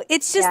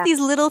 It's just these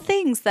little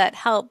things that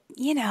help,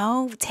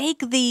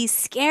 take the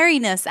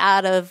scariness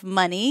out of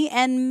money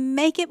and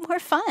make it more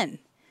fun.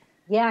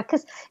 Yeah.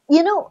 Because,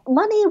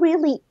 money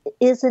really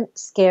isn't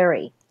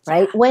scary.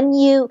 Right? When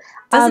you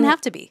doesn't have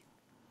to be.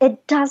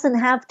 It doesn't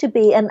have to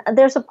be. And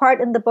there's a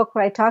part in the book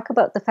where I talk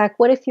about the fact,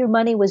 what if your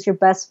money was your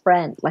best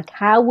friend? Like,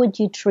 how would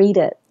you treat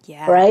it?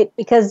 Yeah. Right?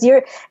 Because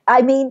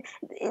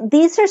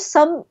these are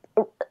some,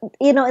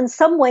 in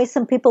some ways,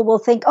 some people will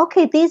think,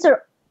 okay, these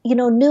are,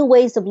 new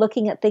ways of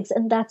looking at things.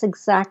 And that's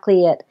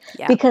exactly it.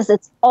 Yeah. Because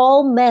it's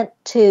all meant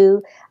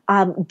to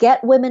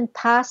get women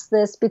past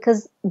this,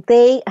 because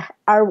they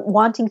are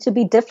wanting to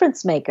be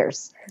difference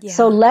makers. Yeah.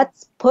 So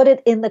let's put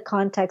it in the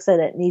context that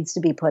it needs to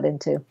be put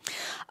into.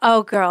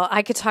 Oh, girl,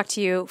 I could talk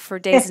to you for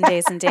days and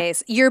days and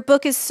days. Your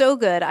book is so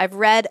good. I've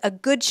read a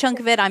good chunk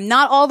of it. I'm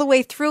not all the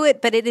way through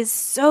it, but it is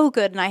so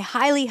good. And I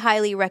highly,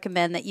 highly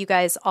recommend that you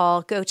guys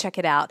all go check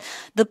it out.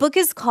 The book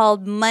is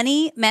called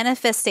Money,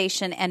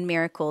 Manifestation, and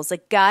Miracles, a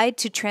guide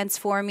to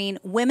transforming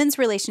women's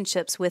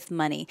relationships with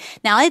money.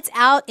 Now, it's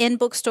out in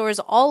bookstores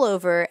all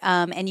over,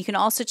 and you can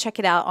also check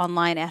it out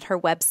online at her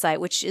website,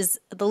 which is,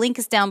 the link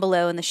is down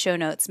below in the show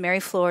notes,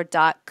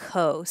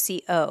 meriflor.co.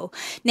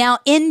 Now,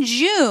 in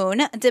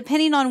June,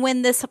 depending on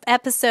when this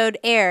episode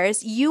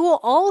airs, you will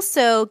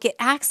also get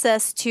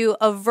access to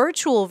a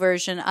virtual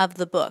version of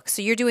the book.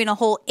 So you're doing a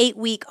whole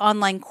 8-week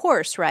online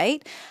course,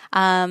 right?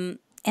 And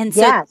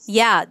so, yes.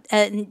 Yeah,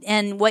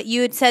 and what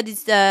you had said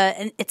is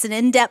it's an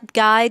in-depth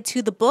guide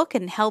to the book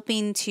and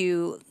helping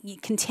to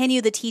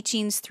continue the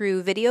teachings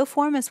through video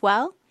form as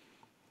well.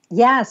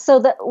 Yeah, so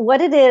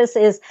what it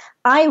is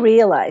I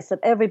realize that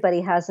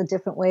everybody has a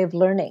different way of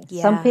learning.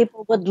 Yeah. Some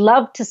people would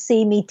love to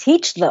see me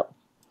teach them,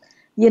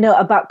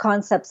 about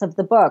concepts of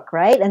the book,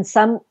 right? And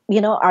some,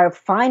 are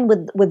fine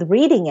with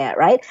reading it,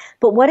 right?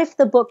 But what if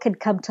the book could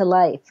come to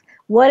life?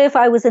 What if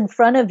I was in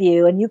front of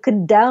you and you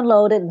can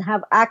download it and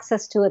have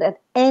access to it at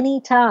any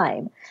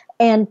time,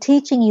 and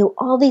teaching you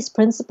all these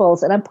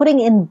principles? And I'm putting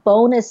in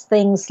bonus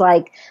things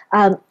like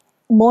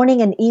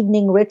morning and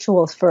evening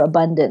rituals for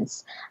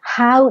abundance,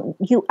 how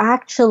you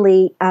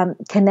actually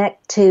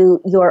connect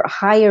to your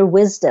higher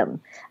wisdom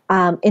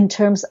in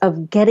terms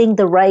of getting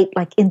the right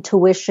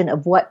intuition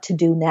of what to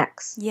do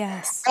next.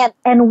 Yes.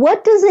 And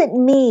what does it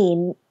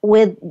mean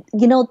with,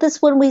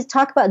 this, when we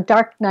talk about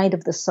dark night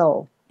of the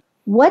soul,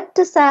 what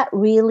does that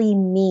really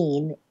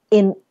mean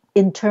in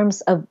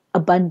terms of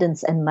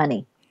abundance and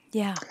money?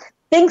 Yeah.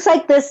 Things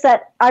like this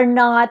that are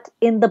not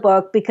in the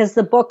book, because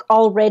the book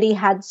already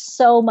had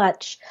so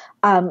much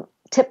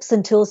tips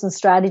and tools and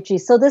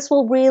strategies. So this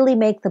will really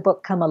make the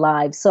book come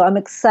alive. So I'm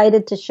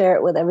excited to share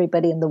it with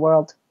everybody in the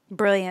world.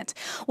 Brilliant.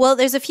 Well,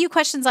 there's a few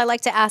questions I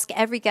like to ask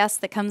every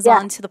guest that comes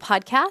on to the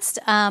podcast.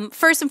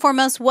 First and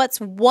foremost, what's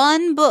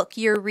one book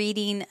you're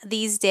reading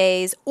these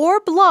days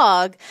or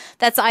blog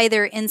that's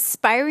either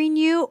inspiring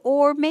you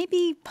or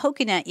maybe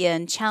poking at you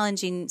and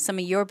challenging some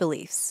of your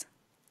beliefs?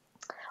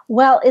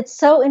 Well, it's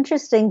so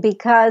interesting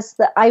because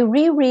I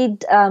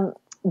reread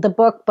the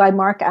book by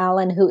Mark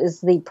Allen, who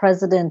is the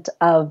president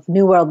of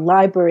New World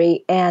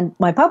Library and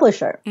my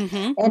publisher.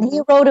 Mm-hmm. And he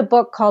wrote a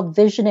book called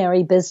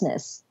Visionary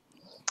Business.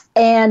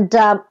 And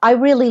I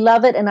really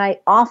love it, and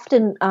I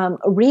often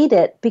read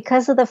it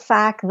because of the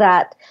fact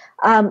that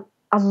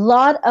a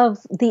lot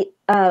of the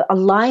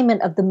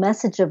alignment of the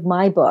message of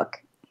my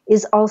book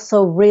is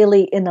also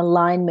really in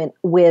alignment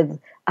with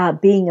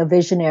being a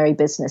visionary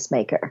business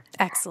maker.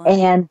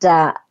 Excellent.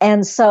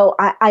 And so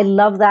I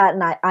love that,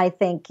 and I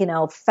think,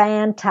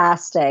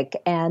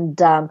 fantastic. And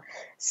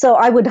so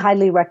I would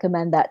highly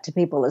recommend that to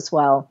people as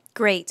well.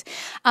 Great.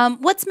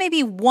 What's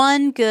maybe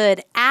one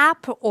good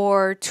app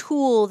or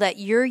tool that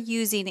you're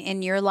using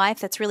in your life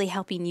that's really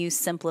helping you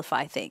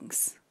simplify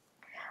things?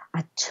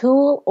 A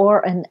tool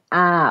or an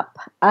app?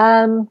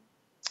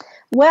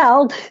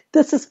 Well,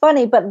 this is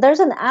funny, but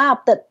there's an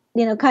app that,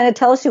 kind of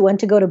tells you when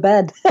to go to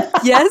bed.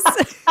 Yes.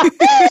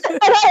 And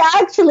I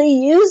actually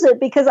use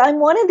it because I'm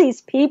one of these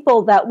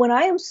people that when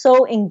I am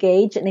so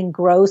engaged and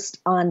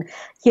engrossed on,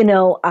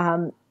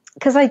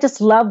 because I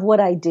just love what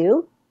I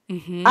do,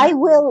 Mm-hmm. I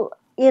will,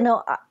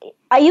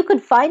 you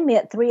could find me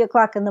at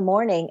 3:00 in the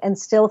morning and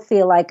still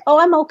feel like, oh,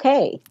 I'm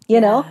okay,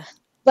 know.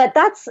 But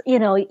that's,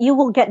 you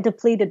will get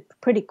depleted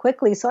pretty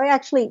quickly. So I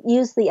actually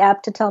use the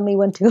app to tell me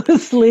when to go to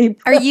sleep.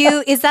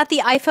 Is that the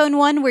iPhone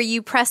one where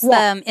you press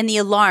them in the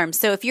alarm?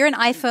 So if you're an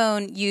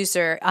iPhone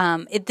user,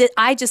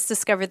 I just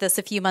discovered this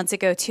a few months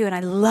ago too, and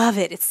I love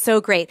it. It's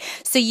so great.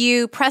 So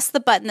you press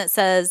the button that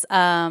says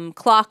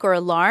clock or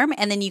alarm,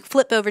 and then you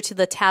flip over to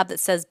the tab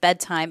that says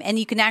bedtime, and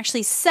you can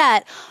actually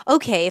set,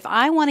 okay, if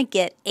I want to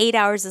get 8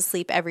 hours of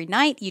sleep every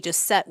night, you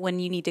just set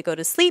when you need to go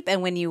to sleep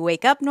and when you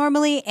wake up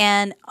normally,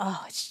 and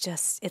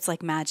it's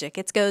like magic.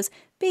 It goes,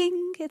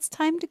 bing, it's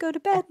time to go to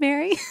bed,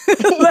 Mary.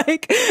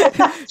 Like,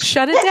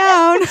 shut it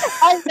down.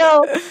 I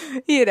know.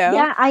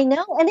 Yeah, I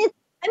know. And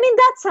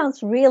that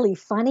sounds really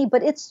funny,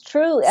 but it's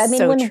true. I mean,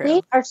 So when true.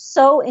 we are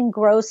so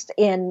engrossed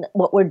in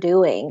what we're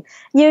doing,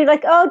 you're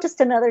like, oh,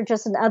 just another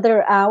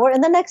hour.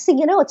 And the next thing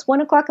you know, it's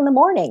 1:00 in the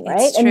morning,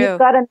 right? It's and true. you've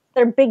got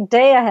another big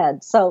day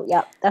ahead. So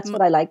yeah, that's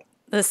what I like.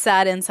 The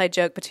sad inside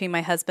joke between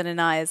my husband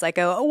and I is I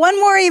go, one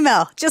more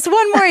email, just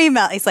one more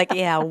email. He's like,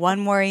 yeah, one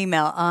more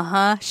email.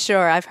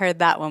 Sure. I've heard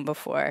that one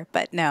before,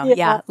 but no,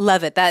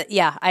 love it.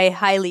 I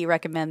highly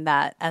recommend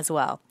that as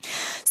well.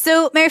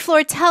 So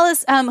Meriflor, tell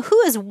us, who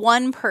is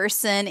one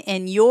person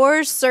in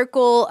your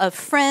circle of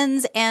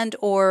friends and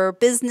or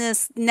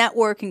business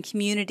network and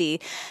community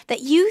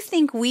that you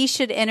think we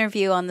should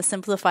interview on the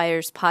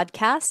Simplifiers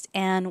podcast,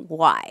 and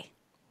why?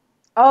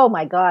 Oh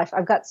my gosh,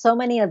 I've got so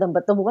many of them,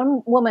 but the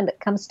one woman that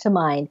comes to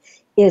mind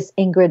is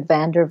Ingrid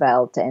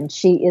Vanderveld, and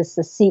she is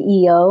the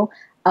CEO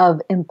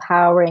of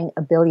Empowering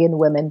a Billion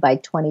Women by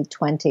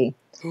 2020.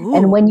 Ooh.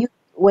 And when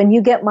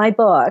you get my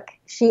book,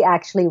 she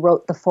actually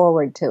wrote the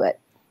foreword to it.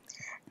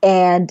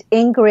 And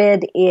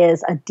Ingrid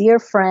is a dear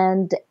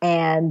friend,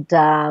 and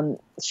her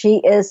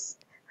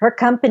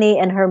company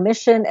and her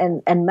mission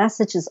and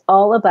message is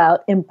all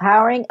about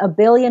empowering a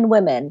billion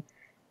women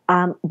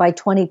by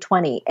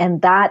 2020.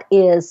 And that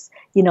is,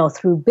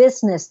 through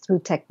business, through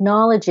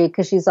technology,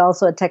 because she's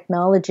also a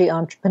technology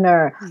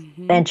entrepreneur.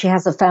 Mm-hmm. And she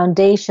has a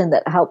foundation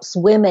that helps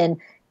women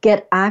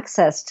get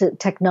access to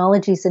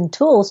technologies and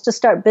tools to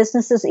start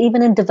businesses,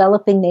 even in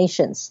developing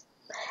nations.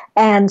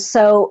 And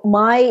so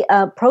my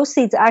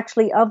proceeds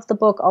actually of the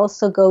book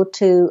also go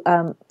to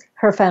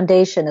her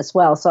foundation as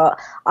well. So,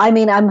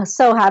 I'm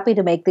so happy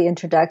to make the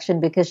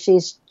introduction because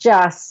she's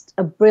just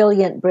a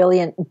brilliant,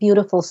 brilliant,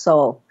 beautiful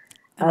soul.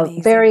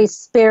 Very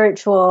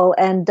spiritual,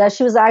 and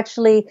she was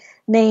actually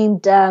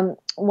named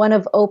one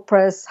of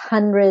Oprah's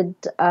 100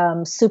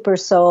 super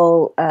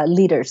soul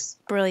leaders.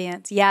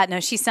 Brilliant. Yeah, no,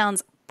 she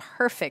sounds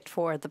perfect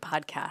for the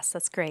podcast.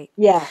 That's great.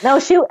 Yeah, no,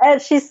 she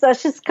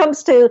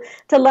comes to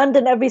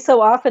London every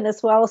so often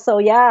as well. So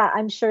yeah,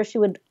 I'm sure she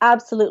would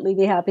absolutely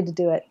be happy to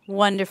do it.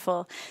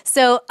 Wonderful.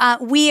 So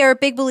we are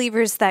big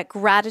believers that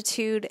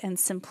gratitude and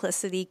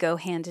simplicity go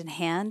hand in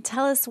hand.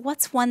 Tell us,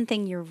 what's one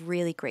thing you're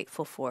really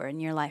grateful for in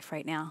your life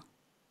right now?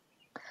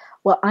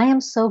 Well, I am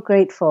so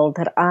grateful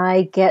that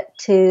I get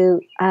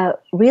to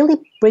really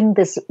bring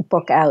this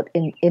book out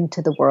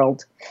into the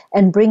world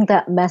and bring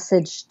that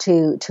message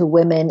to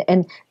women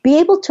and be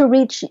able to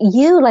reach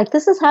you. Like,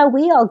 this is how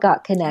we all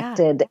got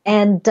connected,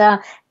 and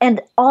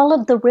all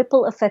of the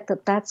ripple effect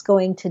that that's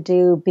going to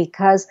do,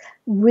 because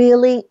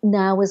really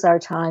now is our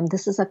time.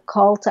 This is a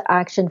call to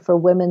action for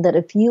women that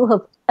if you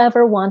have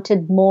ever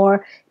wanted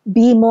more,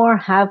 be more,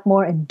 have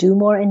more, and do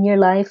more in your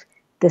life,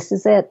 this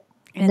is it.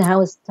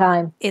 Now is the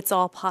time. It's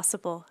all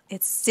possible.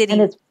 It's sitting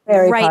in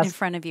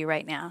front of you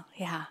right now.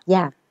 Yeah.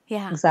 Yeah,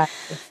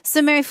 exactly.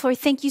 So Meriflor,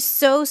 thank you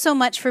so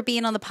much for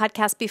being on the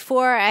podcast.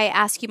 Before I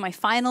ask you my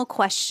final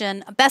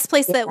question, best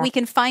place that we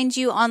can find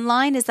you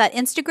online, is that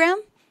Instagram?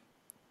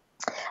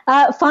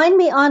 Find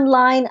me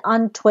online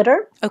on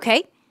Twitter.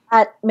 Okay.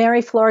 At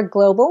Meriflor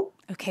Global.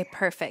 Okay,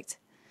 perfect.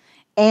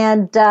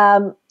 And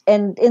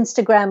and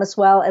Instagram as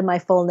well, and my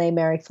full name,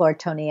 Meriflor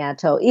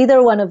Toneatto.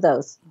 Either one of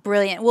those.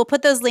 Brilliant. We'll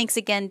put those links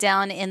again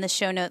down in the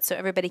show notes so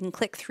everybody can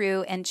click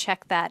through and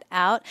check that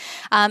out.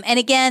 And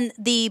again,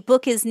 the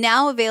book is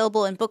now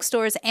available in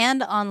bookstores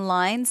and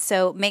online,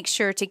 so make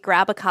sure to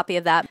grab a copy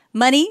of that.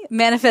 Money,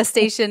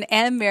 Manifestation,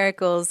 and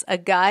Miracles, a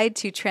guide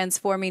to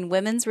transforming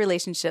women's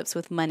relationships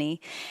with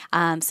money.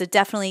 So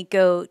definitely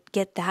go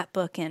get that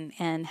book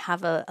and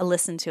have a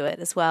listen to it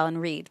as well and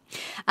read.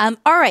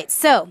 All right,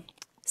 so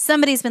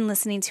somebody's been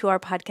listening to our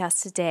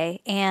podcast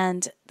today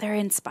and they're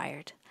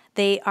inspired.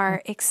 They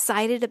are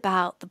excited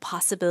about the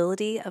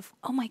possibility of,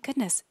 oh my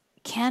goodness,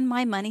 can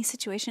my money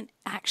situation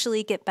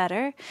actually get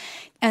better?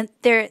 And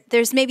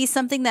there's maybe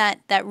something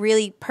that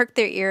really perked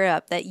their ear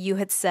up that you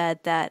had said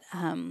that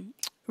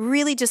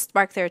really just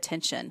sparked their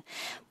attention.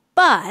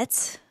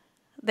 But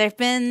they're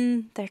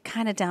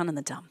kind of down in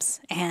the dumps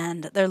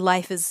and their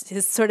life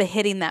is sort of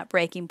hitting that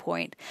breaking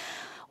point.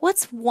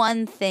 What's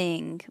one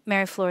thing,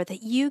 Meriflor,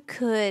 that you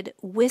could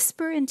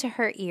whisper into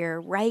her ear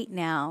right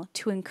now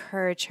to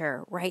encourage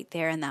her right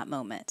there in that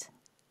moment?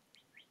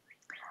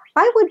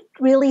 I would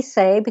really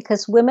say,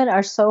 because women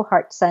are so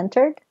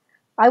heart-centered,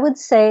 I would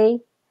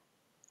say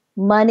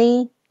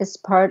money is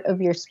part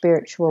of your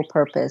spiritual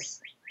purpose.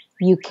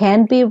 You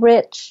can be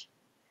rich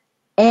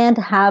and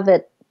have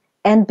it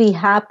and be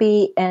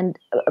happy and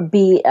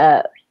be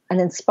an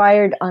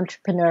inspired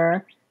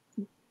entrepreneur.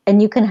 And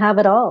you can have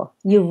it all.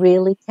 You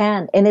really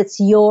can. And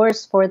it's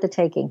yours for the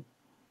taking.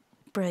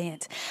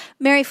 Brilliant.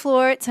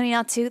 Meriflor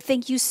Toneatto,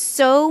 thank you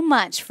so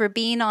much for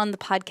being on the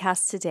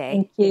podcast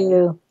today. Thank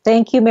you.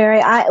 Thank you,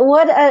 Mary.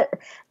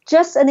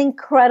 Just an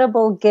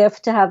incredible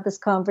gift to have this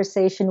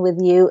conversation with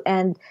you.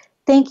 And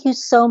thank you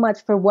so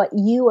much for what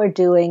you are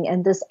doing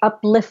and this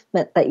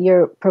upliftment that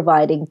you're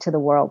providing to the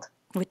world.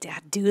 We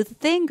gotta do the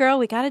thing, girl.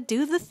 We got to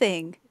do the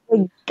thing.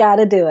 We got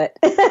to do it.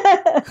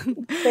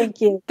 Thank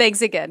you.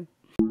 Thanks again.